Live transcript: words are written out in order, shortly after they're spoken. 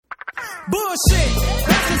Bullshit.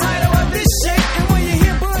 That's the title of this shit. And when you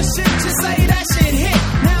hear bullshit, just say that shit hit.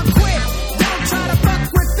 Now quit. Don't try to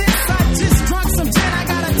fuck with this. I just drunk some gin. I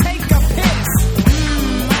gotta take a piss.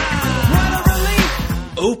 What a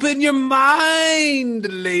relief. Open your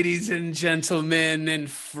mind, ladies and gentlemen, and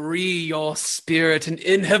free your spirit and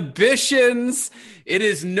inhibitions. It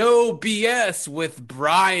is No BS with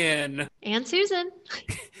Brian. And Susan.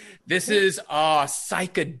 This is our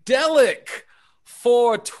psychedelic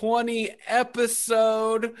 420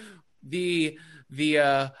 episode. The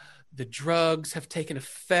drugs have taken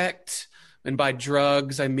effect. And by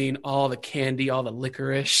drugs, I mean all the candy, all the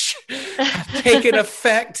licorice have taken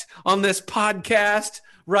effect on this podcast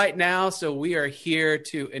right now. So we are here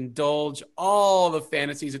to indulge all the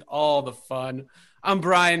fantasies and all the fun. I'm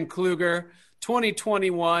Brian Kluger,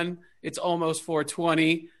 2021. It's almost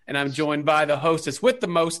 420. And I'm joined by the hostess with the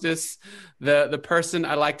mostest, the person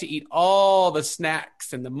I like to eat all the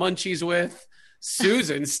snacks and the munchies with,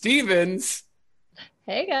 Susan Stevens.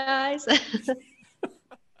 Hey, guys.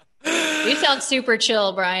 You sound super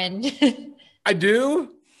chill, Brian. I do?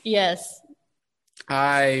 Yes.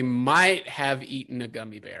 I might have eaten a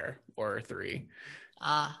gummy bear or three.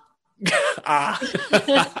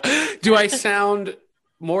 Do I sound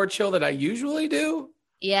more chill than I usually do?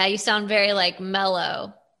 Yeah, you sound very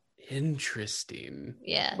mellow. Interesting.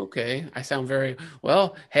 Yeah. Okay. I sound very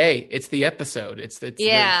well. Hey, it's the episode. It's the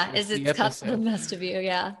cut the best of you.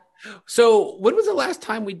 Yeah. So, when was the last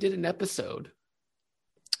time we did an episode?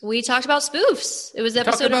 We talked about spoofs. It was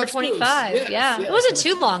episode number 25. Yes, yeah. yes. It wasn't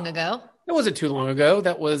too long ago. It wasn't too long ago.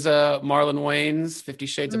 That was Marlon Wayne's 50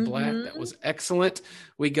 Shades of Black. That was excellent.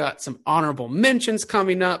 We got some honorable mentions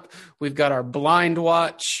coming up. We've got our Blind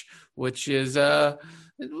Watch, which is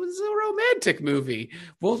it was a romantic movie.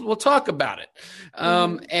 We'll talk about it.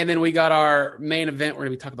 And then we got our main event. We're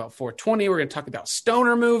going to be talking about 420. We're going to talk about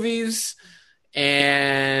stoner movies.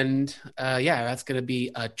 And that's going to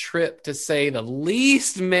be a trip to say the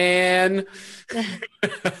least, man.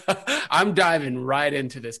 I'm diving right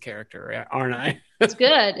into this character, aren't I? It's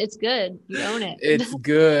good. It's good. You own it. It's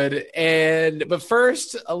good. But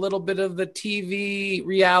first, a little bit of the TV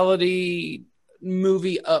reality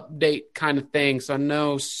movie update kind of thing. So I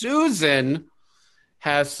know Susan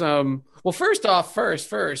has some. Well, first,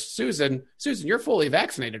 Susan, you're fully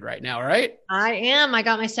vaccinated right now, right? I am. I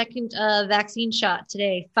got my second vaccine shot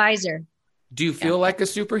today, Pfizer. Do you feel like a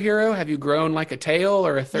superhero? Have you grown like a tail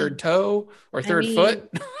or a third toe or third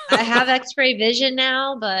foot? I have X-ray vision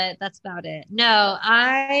now, but that's about it. No,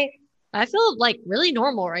 I feel really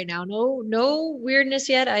normal right now. No weirdness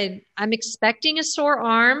yet. I'm expecting a sore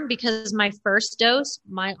arm because my first dose,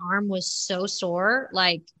 my arm was so sore,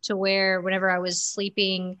 to where whenever I was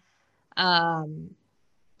sleeping on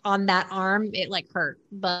that arm, it hurt.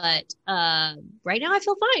 But right now I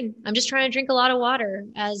feel fine. I'm just trying to drink a lot of water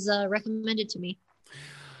as recommended to me.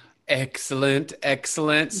 Excellent.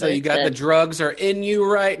 So you got the drugs are in you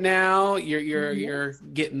right now. You're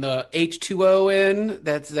getting the H2O in.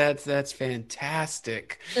 That's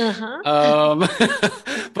fantastic. But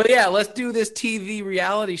yeah, let's do this TV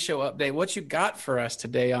reality show update. What you got for us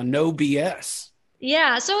today on No BS?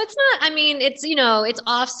 Yeah, so it's not, it's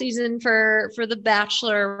off season for The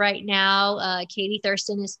Bachelor right now. Katie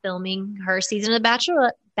Thurston is filming her season of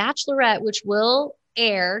Bachelorette, which will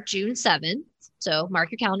air June 7th. So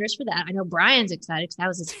mark your calendars for that. I know Brian's excited because that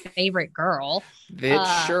was his favorite girl.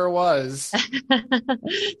 It sure was. So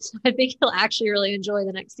I think he'll actually really enjoy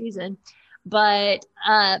the next season. But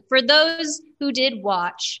for those who did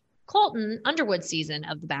watch Colton Underwood's season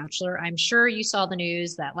of The Bachelor, I'm sure you saw the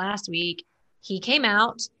news that last week he came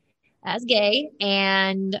out as gay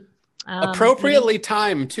and appropriately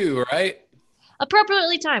timed too, right?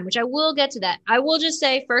 Appropriately timed, which I will get to that. I will just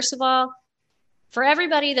say, first of all, for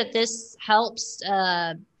everybody that this helps,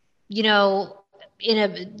 to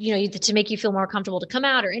make you feel more comfortable to come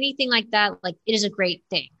out or anything like that, it is a great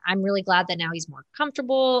thing. I'm really glad that now he's more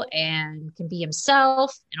comfortable and can be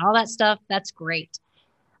himself and all that stuff. That's great.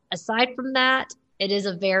 Aside from that, it is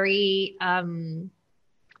a very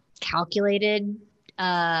calculated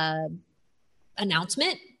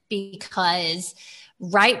announcement because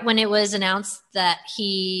right when it was announced that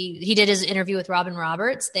he did his interview with Robin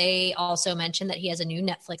Roberts, they also mentioned that he has a new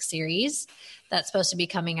Netflix series that's supposed to be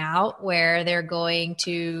coming out where they're going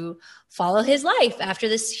to follow his life after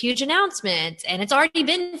this huge announcement. And it's already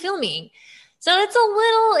been filming. So it's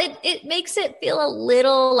it makes it feel a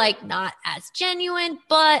little not as genuine,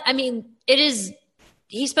 but it is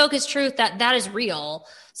he spoke his truth, that is real.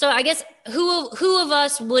 So I guess who of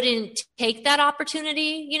us wouldn't take that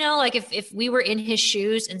opportunity? You know, like if we were in his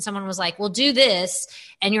shoes and someone was like, well, do this,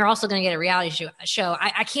 and you're also going to get a reality show.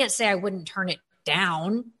 I can't say I wouldn't turn it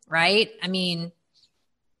down. Right. I mean,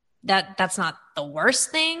 that's not the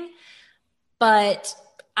worst thing, but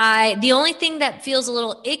the only thing that feels a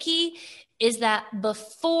little icky is that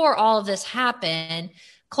before all of this happened,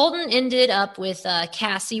 Colton ended up with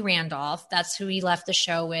Cassie Randolph. That's who he left the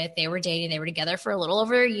show with. They were dating. They were together for a little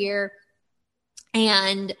over a year.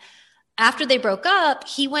 And after they broke up,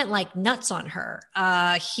 he went like nuts on her.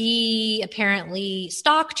 He apparently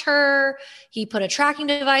stalked her. He put a tracking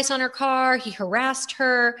device on her car. He harassed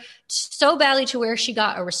her so badly to where she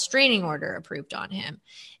got a restraining order approved on him.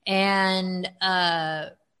 And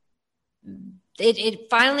it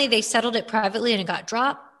finally, they settled it privately and it got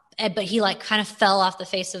dropped. But he like kind of fell off the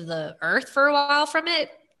face of the earth for a while from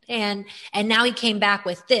it. And now he came back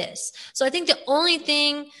with this. So I think the only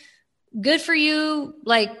thing good for you,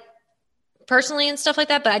 like personally and stuff like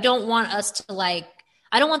that, but I don't want us to I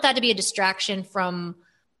don't want that to be a distraction from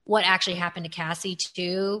what actually happened to Cassie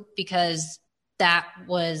too, because that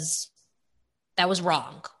was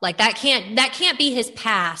wrong. Like that can't be his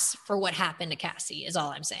pass for what happened to Cassie is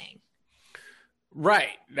all I'm saying.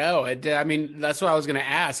 Right. No, I mean, that's what I was going to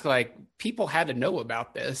ask. Like, people had to know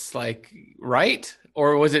about this, like, right?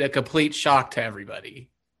 Or was it a complete shock to everybody?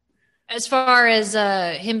 As far as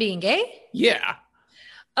him being gay? Yeah.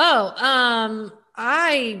 Oh,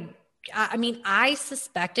 I mean, I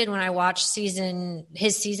suspected when I watched his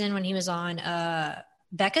season when he was on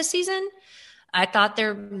Becca's season, I thought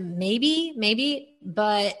there maybe,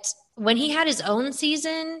 but when he had his own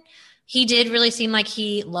season, he did really seem like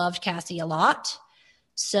he loved Cassie a lot.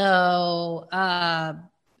 So I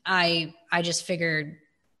just figured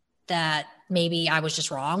that maybe I was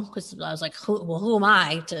just wrong because I was like, who am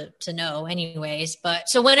I to know anyways? But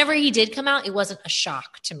so whenever he did come out, it wasn't a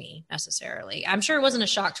shock to me necessarily. I'm sure it wasn't a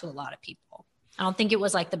shock to a lot of people. I don't think it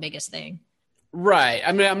was like the biggest thing. Right.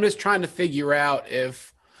 I mean, I'm just trying to figure out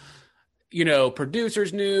if,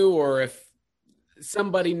 producers knew or if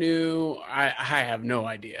somebody knew. I have no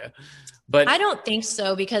idea. But I don't think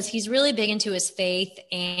so because he's really big into his faith.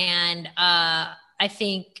 And I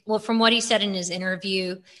think, well, from what he said in his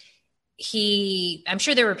interview, I'm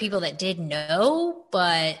sure there were people that did know,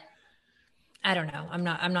 but I don't know. I'm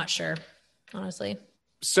not sure, honestly.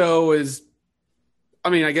 So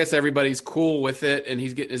I guess everybody's cool with it and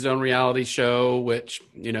he's getting his own reality show, which,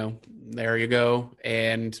 there you go.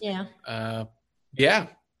 And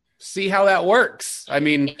see how that works. I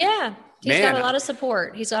mean, yeah. He's got a lot of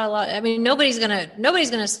support. He's got a lot. I mean, nobody's gonna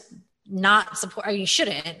not support. I mean, he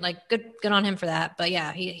shouldn't. Like, good on him for that. But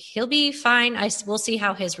yeah, he'll be fine. We'll see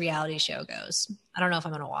how his reality show goes. I don't know if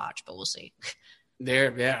I'm gonna watch, but we'll see.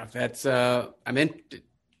 Yeah, that's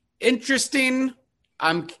interesting.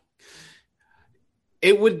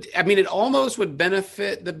 It almost would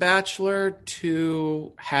benefit The Bachelor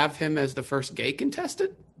to have him as the first gay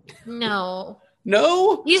contestant. No,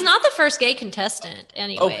 he's not the first gay contestant,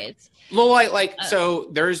 anyways. Oh. Well, so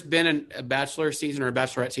there's been a Bachelor season or a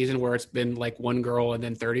Bachelorette season where it's been like one girl and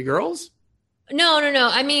then 30 girls? No.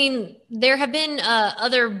 I mean, there have been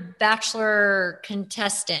other Bachelor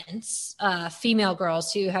contestants, female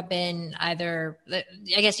girls who have been either,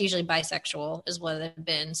 I guess usually bisexual is what they've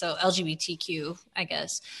been. So LGBTQ, I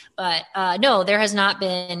guess. But no, there has not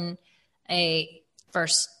been a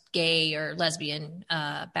first gay or lesbian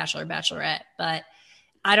Bachelor, Bachelorette. But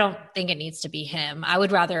I don't think it needs to be him. I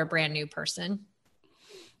would rather a brand new person.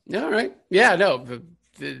 All right. Yeah, no.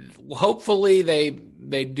 Hopefully they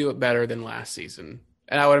do it better than last season.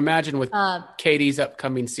 And I would imagine with Katie's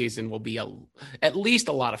upcoming season will be at least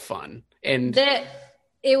a lot of fun. And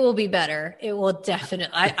it will be better. It will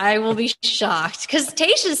definitely. I will be shocked because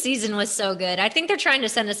Tayshia's season was so good. I think they're trying to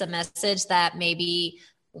send us a message that maybe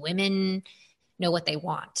women know what they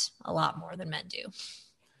want a lot more than men do.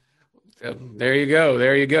 There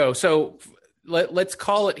you go. So let's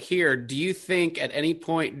call it here. Do you think at any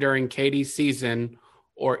point during Katie's season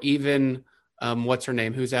or even what's her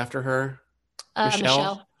name? Who's after her?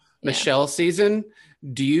 Michelle. Michelle's season.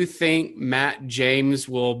 Do you think Matt James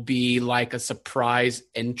will be like a surprise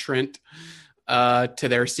entrant to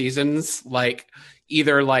their seasons? Like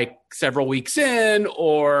either like several weeks in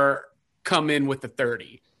or come in with the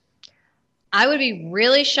 30? I would be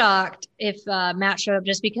really shocked if Matt showed up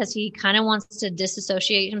just because he kind of wants to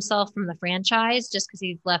disassociate himself from the franchise just because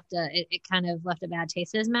he's it kind of left a bad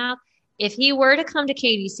taste in his mouth. If he were to come to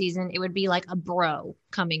Katie's season, it would be like a bro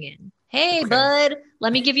coming in. Hey, bud,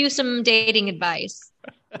 let me give you some dating advice.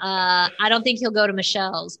 I don't think he'll go to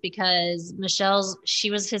Michelle's because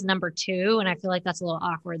she was his number two, and I feel like that's a little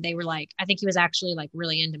awkward. They were like, I think he was actually like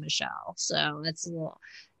really into Michelle, so that's a little.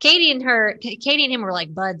 Katie and him were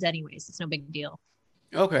like buds, anyways. It's no big deal.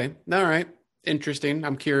 Okay. All right. Interesting.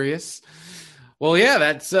 I'm curious. Well, yeah,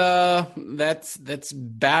 that's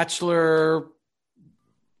Bachelor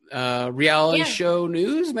reality Yeah. show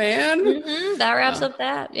news, man. That wraps up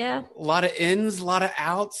that. Yeah. A lot of ins, a lot of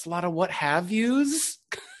outs, a lot of what have yous.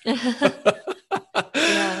 Yeah.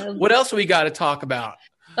 What else we got to talk about?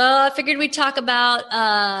 I figured we'd talk about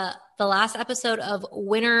the last episode of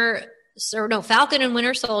Falcon and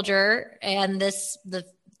Winter Soldier, and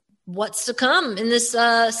what's to come in this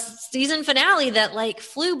season finale that like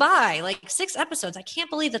flew by, like 6 episodes. I can't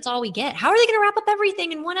believe that's all we get. How are they going to wrap up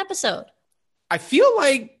everything in one episode? I feel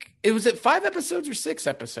like it was 5 episodes or 6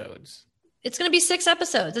 episodes. It's going to be 6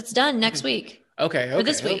 episodes. It's done next week. Okay. Or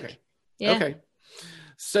this week. Okay. Yeah. Okay.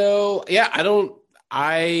 So yeah,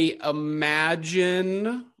 I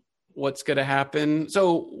imagine what's going to happen.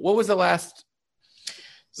 So what was the last?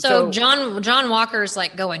 So John Walker's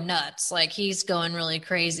like going nuts. Like he's going really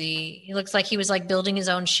crazy. He looks like he was like building his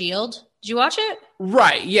own shield. Did you watch it?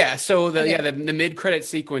 Right. Yeah. So the mid-credit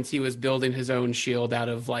sequence, he was building his own shield out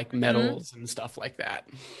of like metals and stuff like that.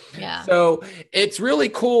 Yeah. So it's really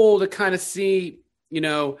cool to kind of see,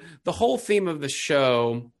 the whole theme of the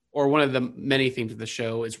show, or one of the many themes of the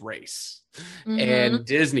show, is race. And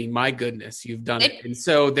Disney, my goodness, you've done it. And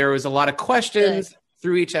so there was a lot of questions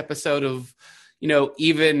through each episode of,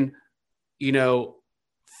 even,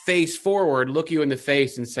 face forward, look you in the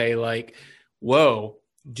face and say like, whoa,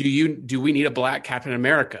 do we need a black Captain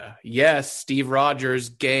America? Yes, Steve Rogers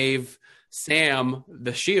gave Sam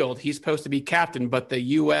the shield. He's supposed to be captain, but the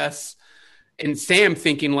U.S. and Sam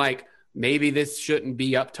thinking like, maybe this shouldn't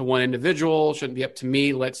be up to one individual, shouldn't be up to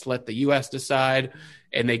me. Let's let the U.S. decide.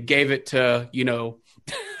 And they gave it to,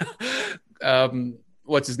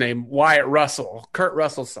 what's his name? Wyatt Russell, Kurt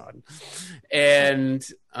Russell's son. And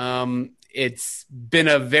it's been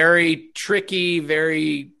a very tricky,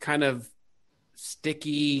 very kind of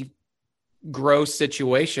sticky, gross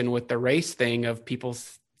situation with the race thing of people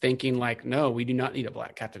thinking like, no, we do not need a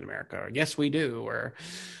black Captain America, or yes, we do, or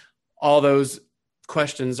all those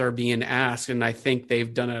questions are being asked. And I think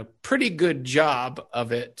they've done a pretty good job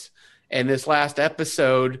of it. And this last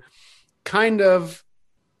episode kind of,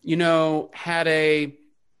 had a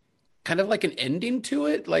kind of like an ending to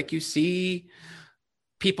it. Like you see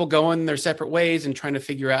people going their separate ways and trying to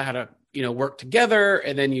figure out how to, work together.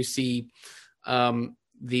 And then you see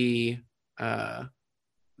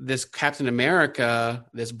this Captain America,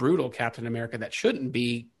 this brutal Captain America that shouldn't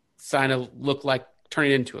be, kind of look like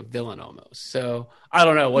turning into a villain almost. So I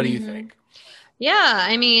don't know. What do you think? Yeah,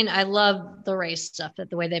 I mean, I love the race stuff. That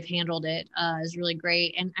the way they've handled it is really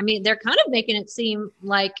great. And I mean, they're kind of making it seem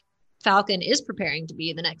like Falcon is preparing to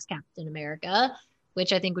be the next Captain America,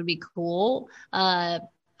 which I think would be cool. I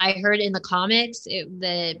heard in the comics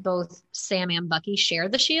that both Sam and Bucky share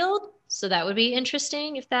the shield. So that would be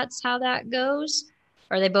interesting if that's how that goes.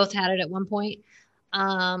 Or they both had it at one point.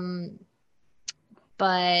 But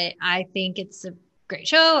I think it's a great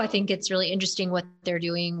show. I think it's really interesting what they're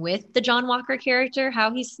doing with the John Walker character,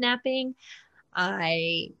 how he's snapping.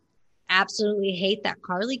 I absolutely hate that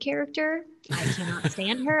Carly character. I cannot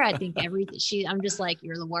stand her. I think I'm just like,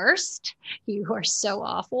 you're the worst. You are so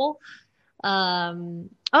awful.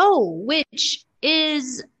 Which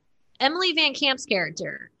is Emily Van Camp's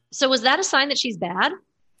character. So was that a sign that she's bad?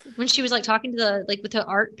 When she was like talking to with the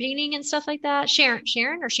art painting and stuff like that?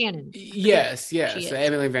 Sharon or Shannon? Yes.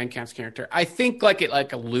 Emily Van Camp's character. I think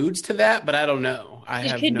it alludes to that, but I don't know.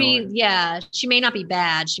 It could be, yeah. She may not be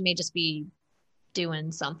bad. She may just be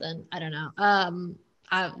doing something. I don't know.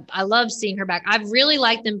 I love seeing her back. I've really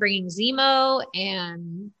liked them bringing Zemo,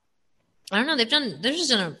 and I don't know. They've just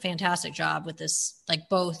done a fantastic job with this, like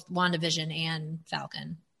both WandaVision and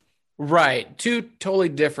Falcon. Right. 2 totally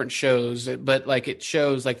different shows, but it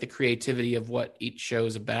shows the creativity of what each show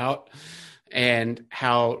is about and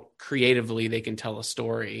how creatively they can tell a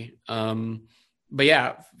story. But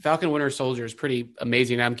yeah, Falcon Winter Soldier is pretty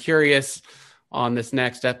amazing. I'm curious on this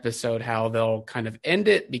next episode how they'll kind of end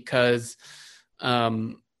it, because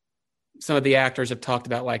some of the actors have talked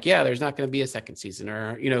about there's not going to be a second season,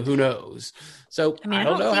 or, who knows? So I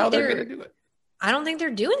don't know how they're going to do it. I don't think they're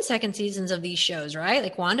doing second seasons of these shows, right?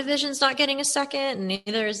 Like WandaVision's not getting a second, and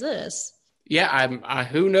neither is this. Yeah,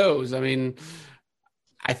 who knows? I mean,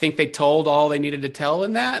 I think they told all they needed to tell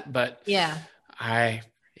in that, but yeah, I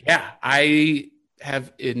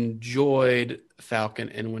have enjoyed Falcon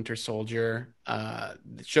and Winter Soldier.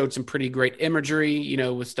 Showed some pretty great imagery,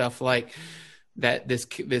 with stuff like that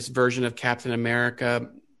this version of Captain America,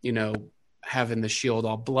 you know, having the shield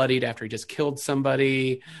all bloodied after he just killed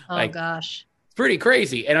somebody. Oh gosh. It's pretty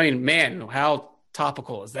crazy. And I mean, man, how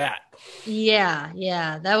topical is that? Yeah.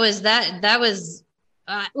 That was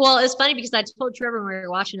well, it's funny because I told Trevor when we were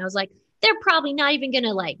watching, I was like, they're probably not even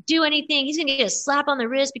gonna like do anything. He's gonna get a slap on the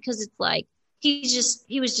wrist because it's like they're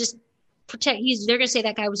gonna say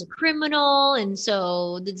that guy was a criminal, and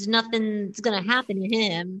so there's nothing that's gonna happen to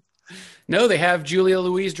him. No, they have Julia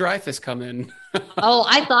Louis-Dreyfus come in. Oh,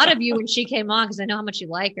 I thought of you when she came on because I know how much you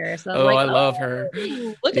like her. So I love her.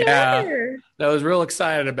 Look at her. I was real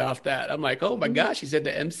excited about that. I'm like, oh my gosh, she's in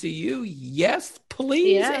the MCU. Yes,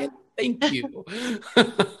 please, and thank you.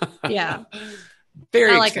 Yeah.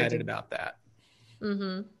 Very excited about that.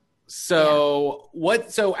 Mm-hmm.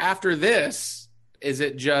 So after this, is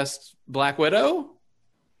it just Black Widow?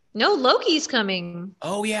 No, Loki's coming.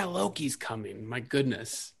 Oh yeah, Loki's coming. My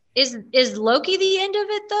goodness. Is Loki the end of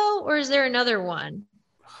it though, or is there another one?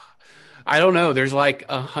 I don't know. There's like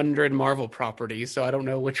 100 Marvel properties, so I don't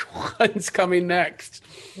know which one's coming next.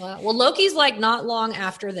 Well, Loki's like not long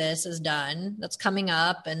after this is done. That's coming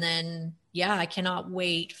up, and then I cannot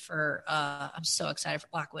wait for. I'm so excited for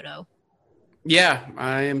Black Widow. Yeah,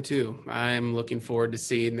 I am too. I'm looking forward to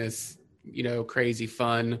seeing this, you know, crazy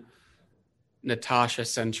fun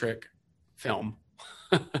Natasha-centric film.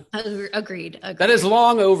 Agreed. That is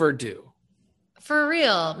long overdue. For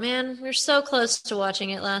real, man. We're so close to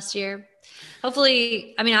watching it last year.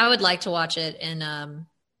 Hopefully, I mean, I would like to watch it in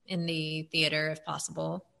the theater if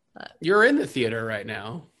possible. But you're in the theater right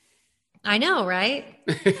now. I know, right?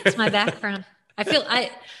 It's my background.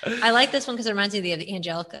 I like this one because it reminds me of the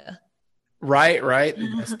Angelica. Right.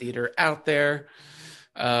 The best theater out there.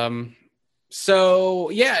 So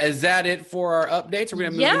yeah, is that it for our updates? We're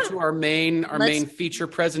going to move into our main feature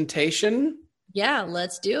presentation. Yeah,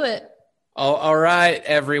 let's do it. All right,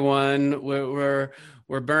 everyone. We're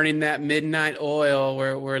burning that midnight oil.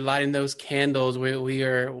 We're lighting those candles. We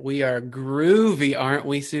are groovy, aren't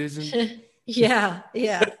we, Susan? Yeah.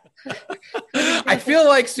 I feel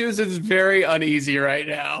like Susan's very uneasy right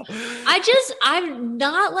now. I'm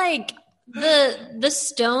not like the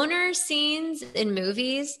stoner scenes in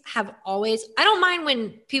movies have always, I don't mind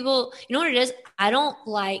when people, you know what it is? I don't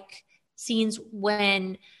like scenes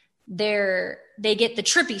when they get the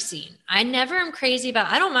trippy scene. I never am crazy about,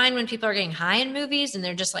 I don't mind when people are getting high in movies and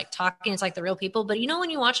they're just like talking, it's like the real people. But you know, when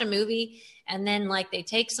you watch a movie and then like they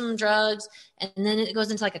take some drugs and then it goes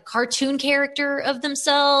into like a cartoon character of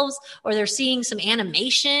themselves, or they're seeing some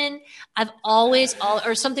animation,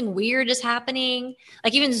 or something weird is happening.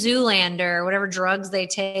 Like even Zoolander, whatever drugs they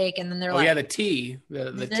take, and then they're like, the tea,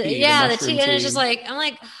 the tea. Yeah, the tea. And it's just like, I'm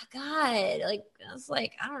like, oh, God, like, it's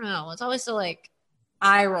like, I don't know. It's always so like,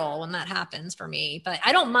 eye roll when that happens for me. But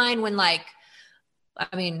I don't mind when, like,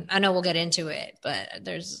 I mean, I know we'll get into it, but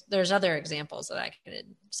there's other examples that I could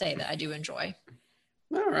say that I do enjoy.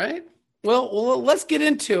 All right. Well, let's get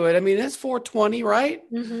into it. I mean, it's 420, right?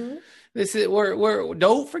 Mm-hmm. This is we're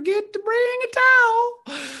don't forget to bring a towel.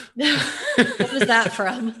 What was that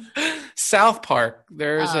from? South Park.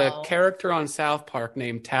 There's a character on South Park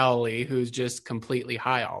named Towley who's just completely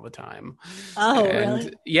high all the time. Oh,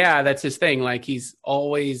 really? Yeah, that's his thing. Like, he's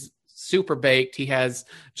always super baked. He has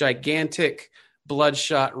gigantic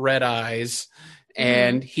bloodshot red eyes.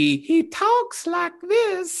 And he talks like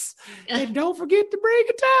this. And don't forget to bring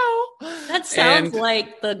a towel. That sounds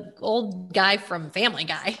like the old guy from Family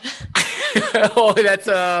Guy. Oh, that's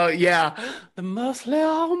the muscly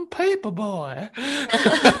on paper boy.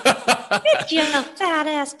 Get your fat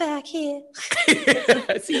ass back here.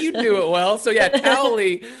 See, you do it well. So yeah,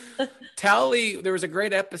 Towley. There was a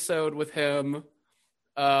great episode with him.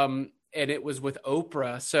 And it was with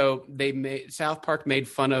Oprah. So South Park made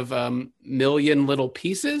fun of Million Little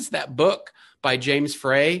Pieces, that book by James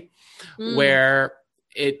Frey, where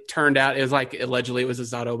it turned out it was like, allegedly it was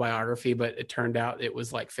his autobiography, but it turned out it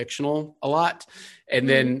was like fictional a lot. And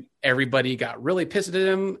then everybody got really pissed at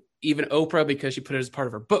him, even Oprah, because she put it as part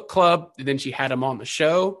of her book club. And then she had him on the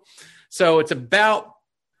show. So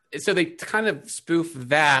they kind of spoof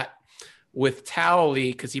that with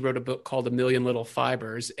Towley, because he wrote a book called A Million Little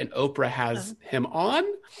Fibers, and Oprah has him on.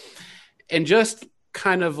 And just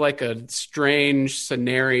kind of like a strange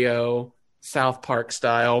scenario, South Park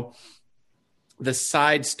style, the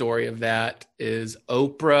side story of that is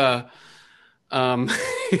Oprah,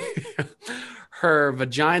 her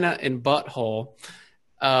vagina and butthole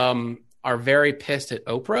are very pissed at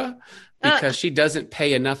Oprah because she doesn't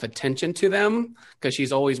pay enough attention to them because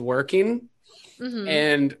she's always working. Mm-hmm.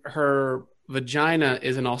 And her vagina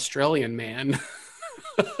is an Australian man.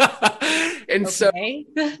 And so Okay.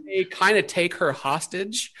 they kind of take her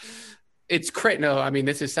hostage. It's crazy. No, I mean,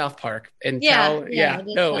 this is South Park. And Yeah, yeah, yeah, it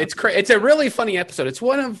is no, South it's crazy. It's a really funny episode. It's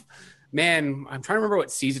one of, man, I'm trying to remember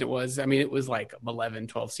what season it was. I mean, it was like 11,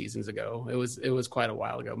 12 seasons ago. It was quite a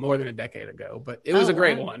while ago, more than a decade ago, but it was Oh, a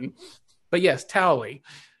great wow. one. But yes, Towley.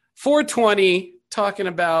 420, talking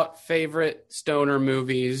about favorite stoner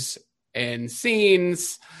movies and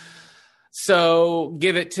scenes. So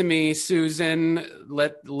give it to me, Susan.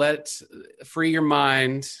 Let free your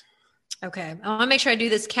mind. Okay. I want to make sure I do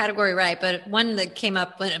this category right, but one that came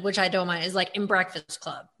up, which I don't mind, is like in Breakfast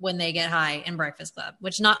Club, when they get high in Breakfast Club,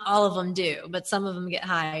 which not all of them do, but some of them get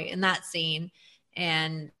high in that scene.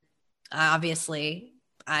 And obviously,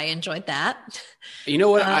 I enjoyed that. You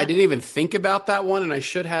know what? I didn't even think about that one, and I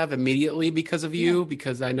should have immediately because of you,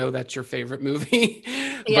 because I know that's your favorite movie.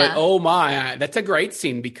 But Yeah. oh my, that's a great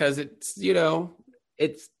scene because it's,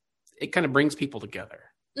 it kind of brings people together.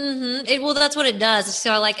 Well, that's what it does.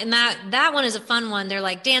 So like, and that one is a fun one. They're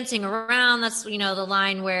like dancing around. That's, the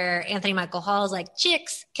line where Anthony Michael Hall is like,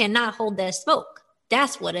 chicks cannot hold their smoke.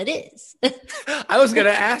 That's what it is. I was going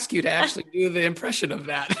to ask you to actually do the impression of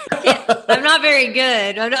that. I'm not very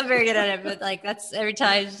good. I'm not very good at it, but like that's every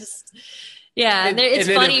time. It's just, yeah. It's and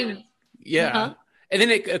then funny. Yeah. Uh-huh. And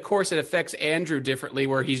then of course it affects Andrew differently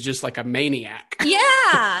where he's just like a maniac.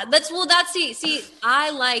 Yeah. See,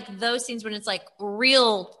 I like those scenes when it's like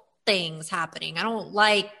real things happening. I don't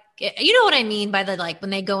like, you know what I mean by the, like, when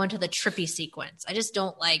they go into the trippy sequence. I just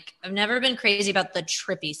don't like, I've never been crazy about the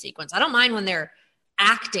trippy sequence. I don't mind when they're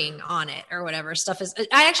acting on it or whatever stuff is.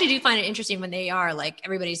 I actually do find it interesting when they are like,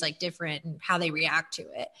 everybody's like different and how they react to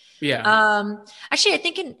it. Yeah. Actually I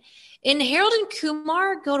think in Harold and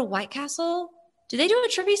Kumar Go to White Castle, do they do a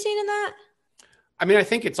trippy scene in that? I mean, I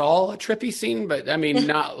think it's all a trippy scene, but I mean,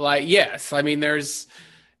 not like, yes. I mean, they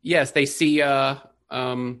see,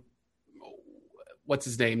 what's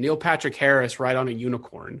his name? Neil Patrick Harris ride on a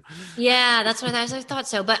unicorn. Yeah, that's what I thought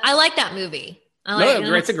so. But I like that movie.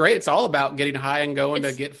 It's all about getting high and going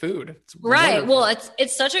to get food. It's right. wonderful. Well,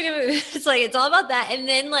 it's such a good movie. It's like, it's all about that. And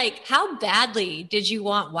then like, how badly did you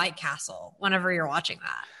want White Castle whenever you're watching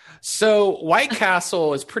that? So White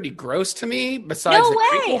Castle is pretty gross to me. Besides No the way.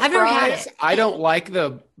 crinkle I've never had fries, it. I don't like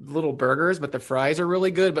the little burgers, but the fries are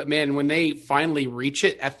really good. But man, when they finally reach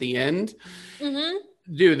it at the end,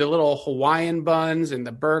 dude, the little Hawaiian buns and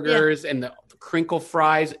the burgers and the crinkle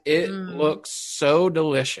fries, it looks so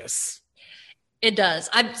delicious. It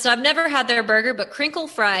does. I've never had their burger, but crinkle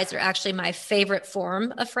fries are actually my favorite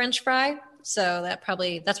form of French fry. So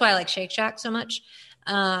that's why I like Shake Shack so much.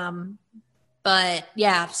 But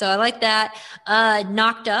yeah, so I like that.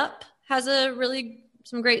 Knocked Up has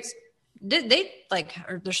some great. They're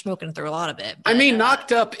smoking through a lot of it. But, I mean,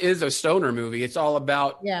 Knocked Up is a stoner movie. It's all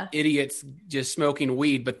about Yeah. idiots just smoking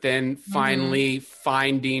weed, but then finally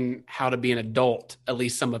finding how to be an adult, at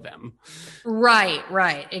least some of them. Right.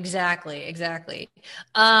 Exactly.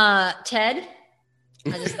 Ted.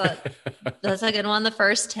 I just thought that's a good one. The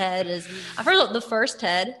first Ted I've heard the first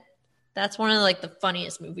Ted. That's one of like the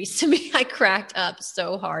funniest movies to me. I cracked up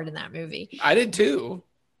so hard in that movie. I did too.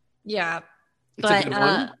 Yeah. It's a good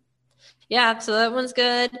one. Yeah, so that one's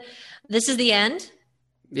good. This Is the End.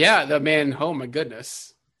 Yeah, oh my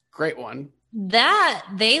goodness. Great one. That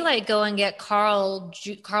they like go and get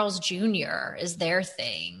Carl's Jr. is their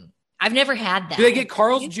thing. I've never had that. Do they get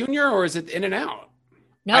Carl's Jr. or is it In-N-Out?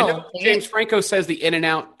 No. I know James Franco says the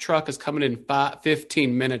In-N-Out truck is coming in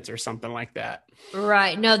 15 minutes or something like that.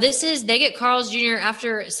 Right. No, they get Carl's Jr.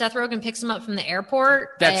 after Seth Rogen picks him up from the airport.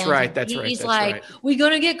 That's right. He's like, we're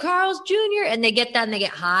going to get Carl's Jr. And they get that and they get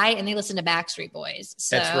high and they listen to Backstreet Boys.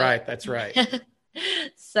 So, That's right.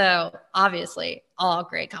 So obviously all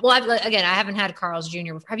great. Well, I haven't had Carl's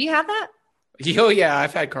Jr. before. Have you had that? Oh yeah,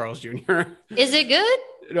 I've had Carl's Jr. Is it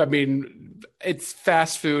good? I mean, it's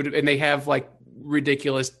fast food and they have like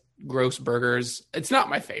ridiculous gross burgers. It's not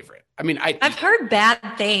my favorite. I mean, I've heard bad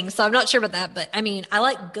things, so I'm not sure about that. But I mean, I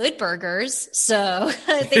like good burgers, so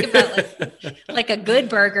I think about like a good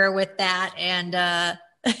burger with that, and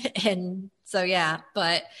so yeah.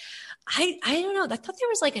 But I don't know. I thought there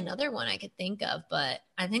was like another one I could think of, but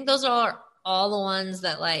I think those are all the ones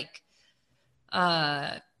that like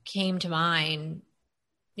came to mind.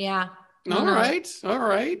 Yeah. All right.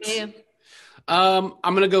 Yeah. I'm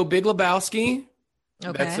gonna go Big Lebowski.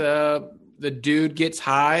 Okay. That's the dude gets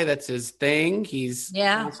high. That's his thing. He's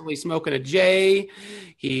constantly smoking a J.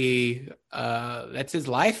 That's his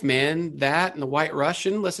life, man. That and The White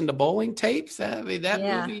Russian. Listen to bowling tapes. That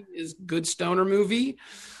movie is good stoner movie.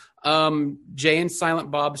 Jay and Silent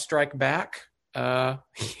Bob Strike Back.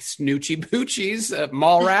 Snoochie Boochies,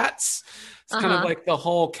 Mallrats. It's kind of like the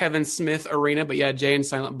whole Kevin Smith arena, but yeah, Jay and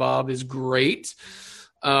Silent Bob is great.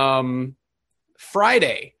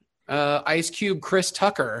 Friday, Ice Cube, Chris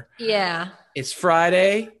Tucker. Yeah. It's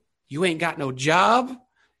Friday. You ain't got no job.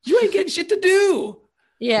 You ain't getting shit to do.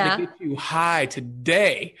 Yeah. They get you high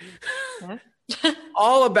today. Yeah.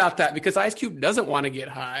 All about that because Ice Cube doesn't want to get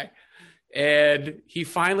high. And he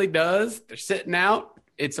finally does. They're sitting out.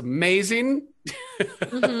 It's amazing.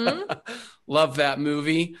 Love that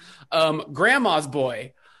movie. Grandma's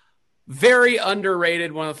Boy. Very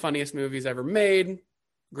underrated. One of the funniest movies ever made.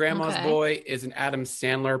 Grandma's Boy is an Adam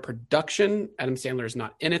Sandler production. Adam Sandler is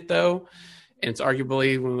not in it, though. And it's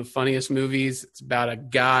arguably one of the funniest movies. It's about a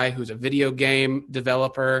guy who's a video game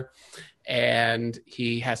developer. And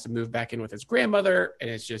he has to move back in with his grandmother. And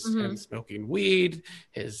it's just him smoking weed.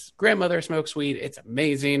 His grandmother smokes weed. It's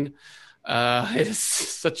amazing. It is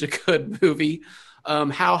such a good movie.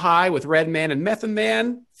 How High with Redman and Method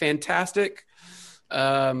Man. Fantastic.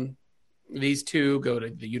 These two go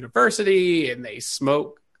to the university and they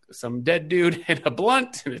smoke some dead dude in a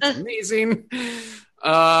blunt. And it's amazing.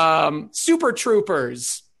 Super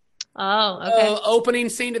Troopers. Oh, okay. Opening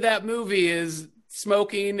scene to that movie is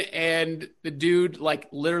smoking and the dude like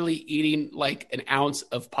literally eating like an ounce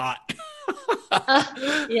of pot.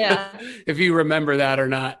 Yeah. If you remember that or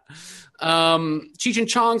not. Cheech and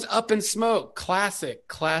Chong's Up in Smoke.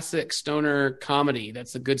 Classic stoner comedy.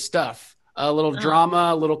 That's the good stuff. A little drama,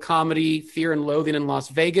 a little comedy. Fear and Loathing in Las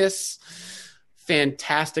Vegas.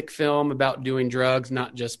 Fantastic film about doing drugs,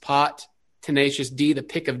 not just pot. Tenacious D, The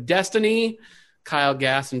Pick of Destiny. Kyle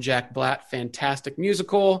Gass and Jack Black. Fantastic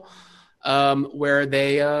musical. Where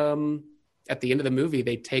they, at the end of the movie,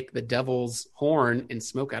 they take the devil's horn and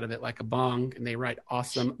smoke out of it like a bong, and they write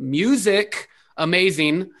awesome music.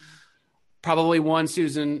 Amazing. Probably one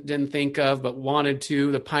Susan didn't think of, but wanted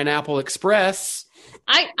to. The Pineapple Express.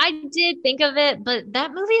 I did think of it, but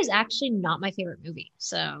that movie is actually not my favorite movie.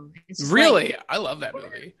 So it's Really? I love that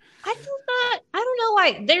movie. I thought that, I don't know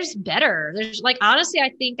why. There's better. There's like, honestly, I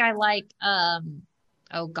think I like,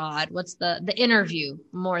 oh God, what's the Interview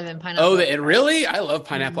more than Pineapple Express. Really? I love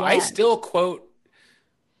Pineapple. Yes. I still quote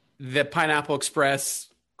the Pineapple Express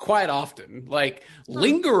quite often. Like,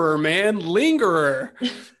 lingerer, man, lingerer.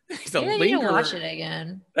 He's a Maybe I need to watch it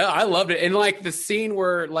again. Oh, I loved it. And like the scene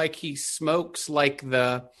where like he smokes like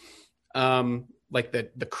the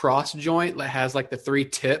cross joint that has like the 3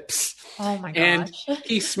 tips. Oh my gosh. And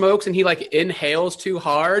he smokes and he like inhales too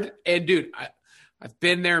hard. And dude, I've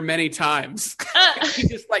been there many times. He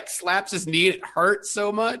just like slaps his knee and it hurts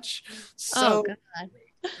so much. Oh God.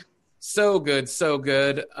 So good.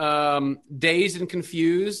 Dazed and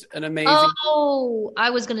Confused, an amazing. Oh, I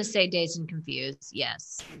was going to say Dazed and Confused.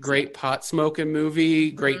 Yes. Great pot smoking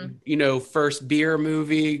movie. Great, first beer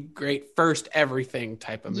movie. Great first everything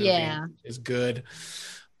type of movie. Yeah. Is good.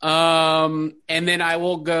 And then I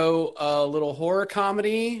will go a little horror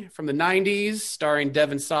comedy from the 90s starring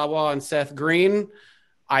Devon Sawa and Seth Green.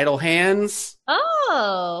 Idle Hands.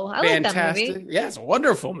 Oh, I like that movie. Yeah, it's a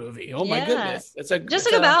wonderful movie. Oh my goodness.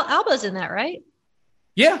 Jessica Alba's in that, right?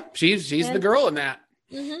 Yeah, she's the girl in that.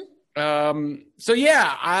 So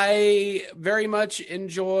yeah, I very much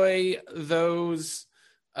enjoy those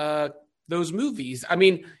movies. I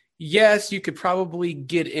mean, yes, you could probably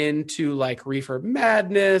get into like Reefer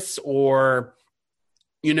Madness or,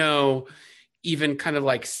 even kind of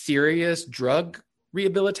like serious drug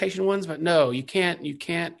rehabilitation ones, but no, you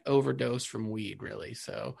can't overdose from weed really.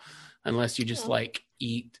 So unless you just like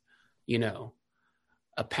eat, 2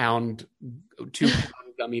 pound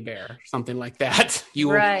gummy bear, something like that, you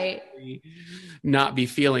will not be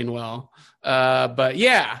feeling well. But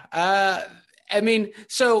yeah, I mean,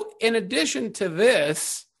 so in addition to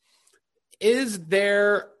this, is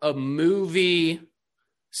there a movie,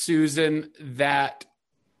 Susan, that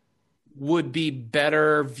would be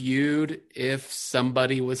better viewed if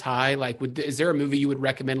somebody was high? Like, is there a movie you would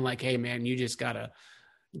recommend? Like, hey man, you just gotta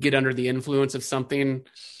get under the influence of something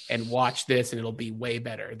and watch this, and it'll be way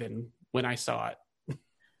better than when I saw it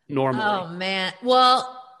normally. Oh man,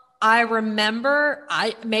 well, I remember.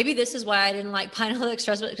 Maybe this is why I didn't like Pineapple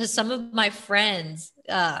Express, because some of my friends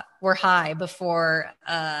were high before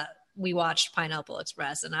we watched Pineapple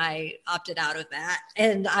Express, and I opted out of that.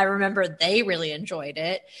 And I remember they really enjoyed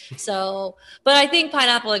it. So, but I think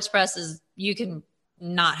Pineapple Express you can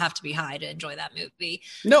not have to be high to enjoy that movie.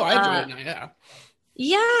 No, I enjoyed it. Yeah.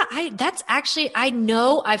 Yeah. That's actually, I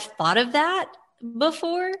know I've thought of that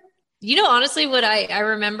before. Honestly, what I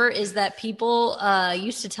remember is that people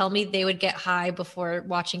used to tell me they would get high before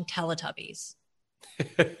watching Teletubbies.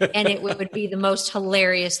 And it would be the most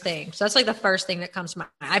hilarious thing. So that's like the first thing that comes to mind.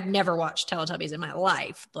 I've never watched Teletubbies in my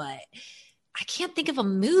life, but I can't think of a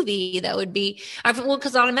movie that would be,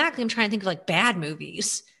 because automatically I'm trying to think of like bad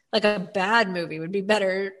movies. Like a bad movie would be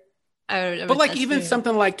better. But like even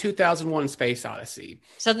something like 2001 Space Odyssey.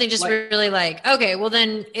 Something just like, really like, okay, well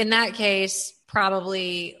then in that case,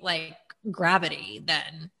 probably like Gravity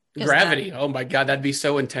then. Gravity. Oh my God, that'd be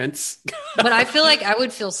so intense. But I feel like I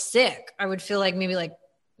would feel sick. I would feel like maybe like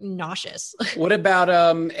nauseous. What about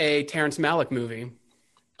a Terrence Malick movie?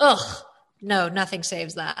 Ugh, no, nothing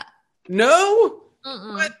saves that. No?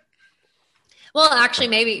 Mm-mm. What? Well, actually,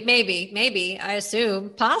 maybe, I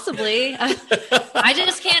assume, possibly. I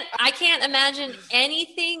just I can't imagine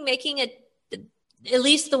anything making it, at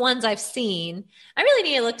least the ones I've seen. I really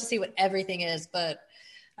need to look to see what everything is, but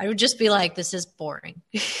I would just be like, this is boring.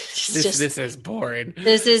 This is boring.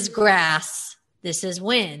 This is grass. This is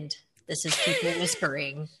wind. This is people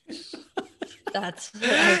whispering. That's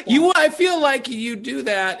I feel like you do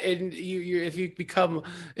that, and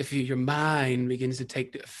if your mind begins to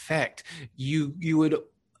take the effect, you would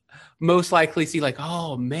most likely see like,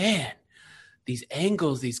 oh man, these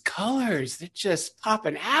angles, these colors, they're just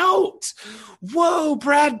popping out. Whoa,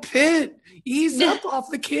 Brad Pitt, ease up off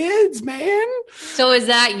the kids, man. So is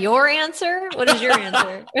that your answer? What is your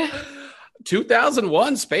answer?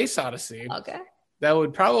 2001 Space Odyssey. Okay. That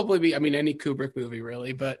would probably be, I mean, any Kubrick movie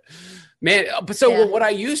really, but man, what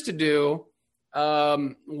I used to do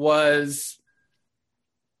was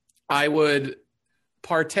I would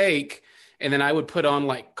partake and then I would put on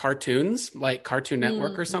like cartoons, like Cartoon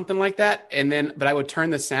Network or something like that. And then, but I would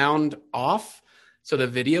turn the sound off. So the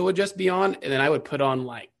video would just be on. And then I would put on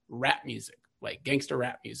like rap music, like gangster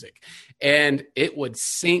rap music. And it would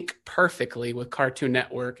sync perfectly with Cartoon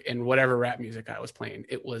Network and whatever rap music I was playing.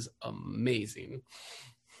 It was amazing.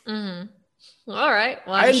 Mm-hmm. All right.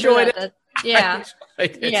 Well, I enjoyed it. Yeah.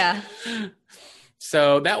 Yeah.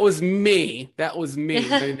 So that was me. I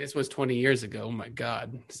mean, this was 20 years ago. Oh my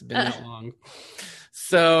God. It's been that long.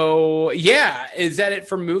 So yeah, is that it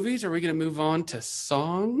for movies? Are we going to move on to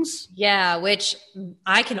songs? Yeah, which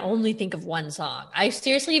I can only think of one song. I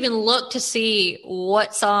seriously even looked to see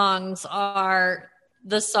what songs are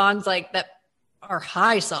the songs like that are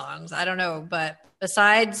high songs. I don't know, but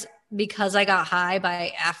besides Because I Got High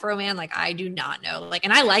by Afro Man, like I do not know. Like,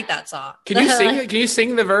 and I like that song. Can you sing it? Can you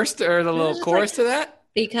sing the verse or the little chorus to that?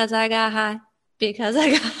 Because I got high. Because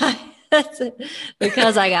I got high. That's it.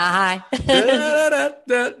 Because I got high. Yeah.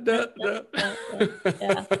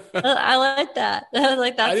 I like that. I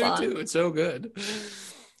like that song. I do too. It's so good.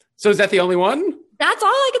 So is that the only one? That's all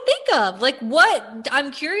I could think of. Like what?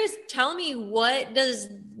 I'm curious. Tell me what does,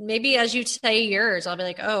 maybe as you say yours, I'll be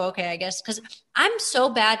like, oh, okay, I guess. Because I'm so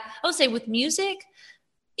bad. I would say with music,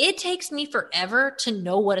 it takes me forever to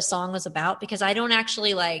know what a song is about because I don't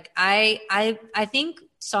actually like, I think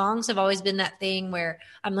songs have always been that thing where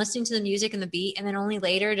I'm listening to the music and the beat and then only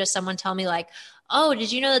later does someone tell me like, oh,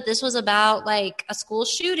 did you know that this was about like a school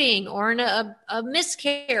shooting or a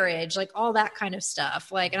miscarriage, like all that kind of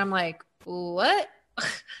stuff. Like, and I'm like, what?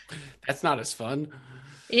 That's not as fun.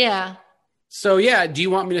 Yeah. So yeah, do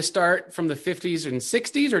you want me to start from the 50s and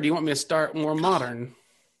 60s or do you want me to start more modern?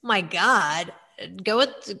 My God. Go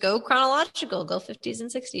chronological, go 50s and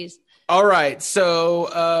 60s. All right.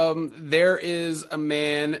 So there is a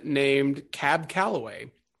man named Cab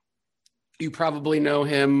Calloway. You probably know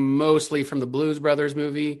him mostly from the Blues Brothers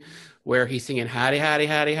movie where he's singing Hattie, Hattie,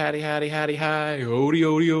 Hattie, Hattie, Hattie, Hattie, Hi, Odie,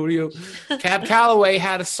 Odie, Odie. Cab Calloway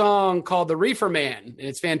had a song called The Reefer Man, and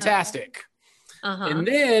it's fantastic. Uh-huh. And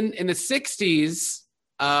then in the 60s,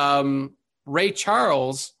 Ray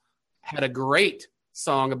Charles had a great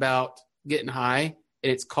song about getting high,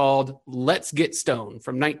 and it's called Let's Get Stoned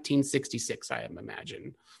from 1966, I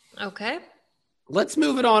imagine. Okay. Let's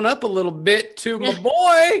move it on up a little bit to my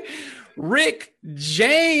boy, Rick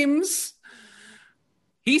James.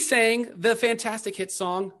 He sang the fantastic hit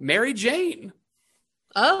song, Mary Jane.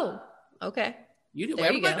 Oh, okay.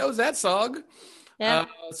 Everybody knows that song. Yeah.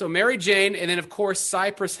 So Mary Jane, and then, of course,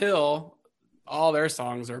 Cypress Hill. All their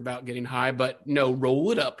songs are about getting high, but no,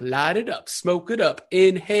 roll it up, light it up, smoke it up,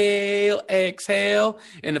 inhale, exhale.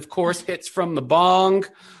 And, of course, hits from the bong,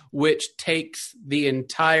 which takes the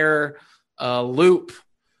entire loop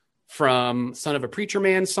from Son of a Preacher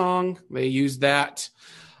Man song. They used that.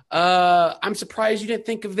 I'm surprised you didn't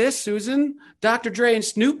think of this, Susan. Dr. Dre and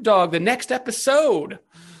Snoop Dogg, the next episode.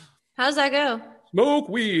 How's that go? Smoke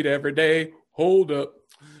weed every day. Hold up.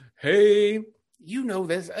 Hey, you know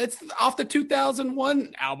this. It's off the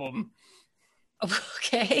 2001 album.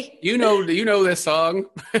 Okay. You know this song.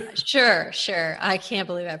 Sure. I can't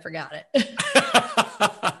believe I forgot it.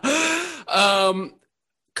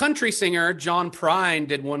 Country singer John Prine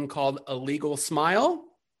did one called Illegal Smile.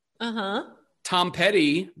 Uh-huh. Tom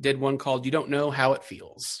Petty did one called "You Don't Know How It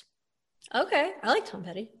Feels." Okay, I like Tom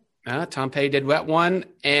Petty. Tom Petty did that one,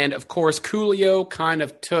 and of course, Coolio kind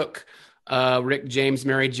of took Rick James'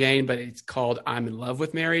 "Mary Jane," but it's called "I'm in Love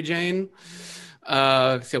with Mary Jane."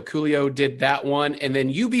 So Coolio did that one, and then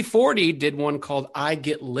UB40 did one called "I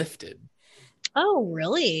Get Lifted." Oh,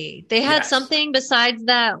 really? They had Yes. something besides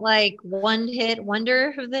that, like one hit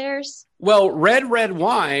wonder of theirs? Well, Red Red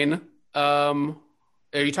Wine.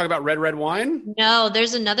 Are you talking about Red Red Wine? No,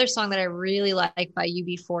 there's another song that I really like by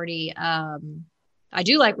UB40. I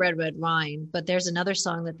do like Red Red Wine, but there's another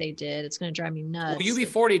song that they did. It's going to drive me Well, nuts.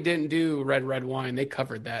 UB40 didn't do Red Red Wine. They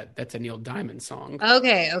covered that. That's a Neil Diamond song.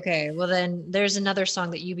 Okay. Well, then there's another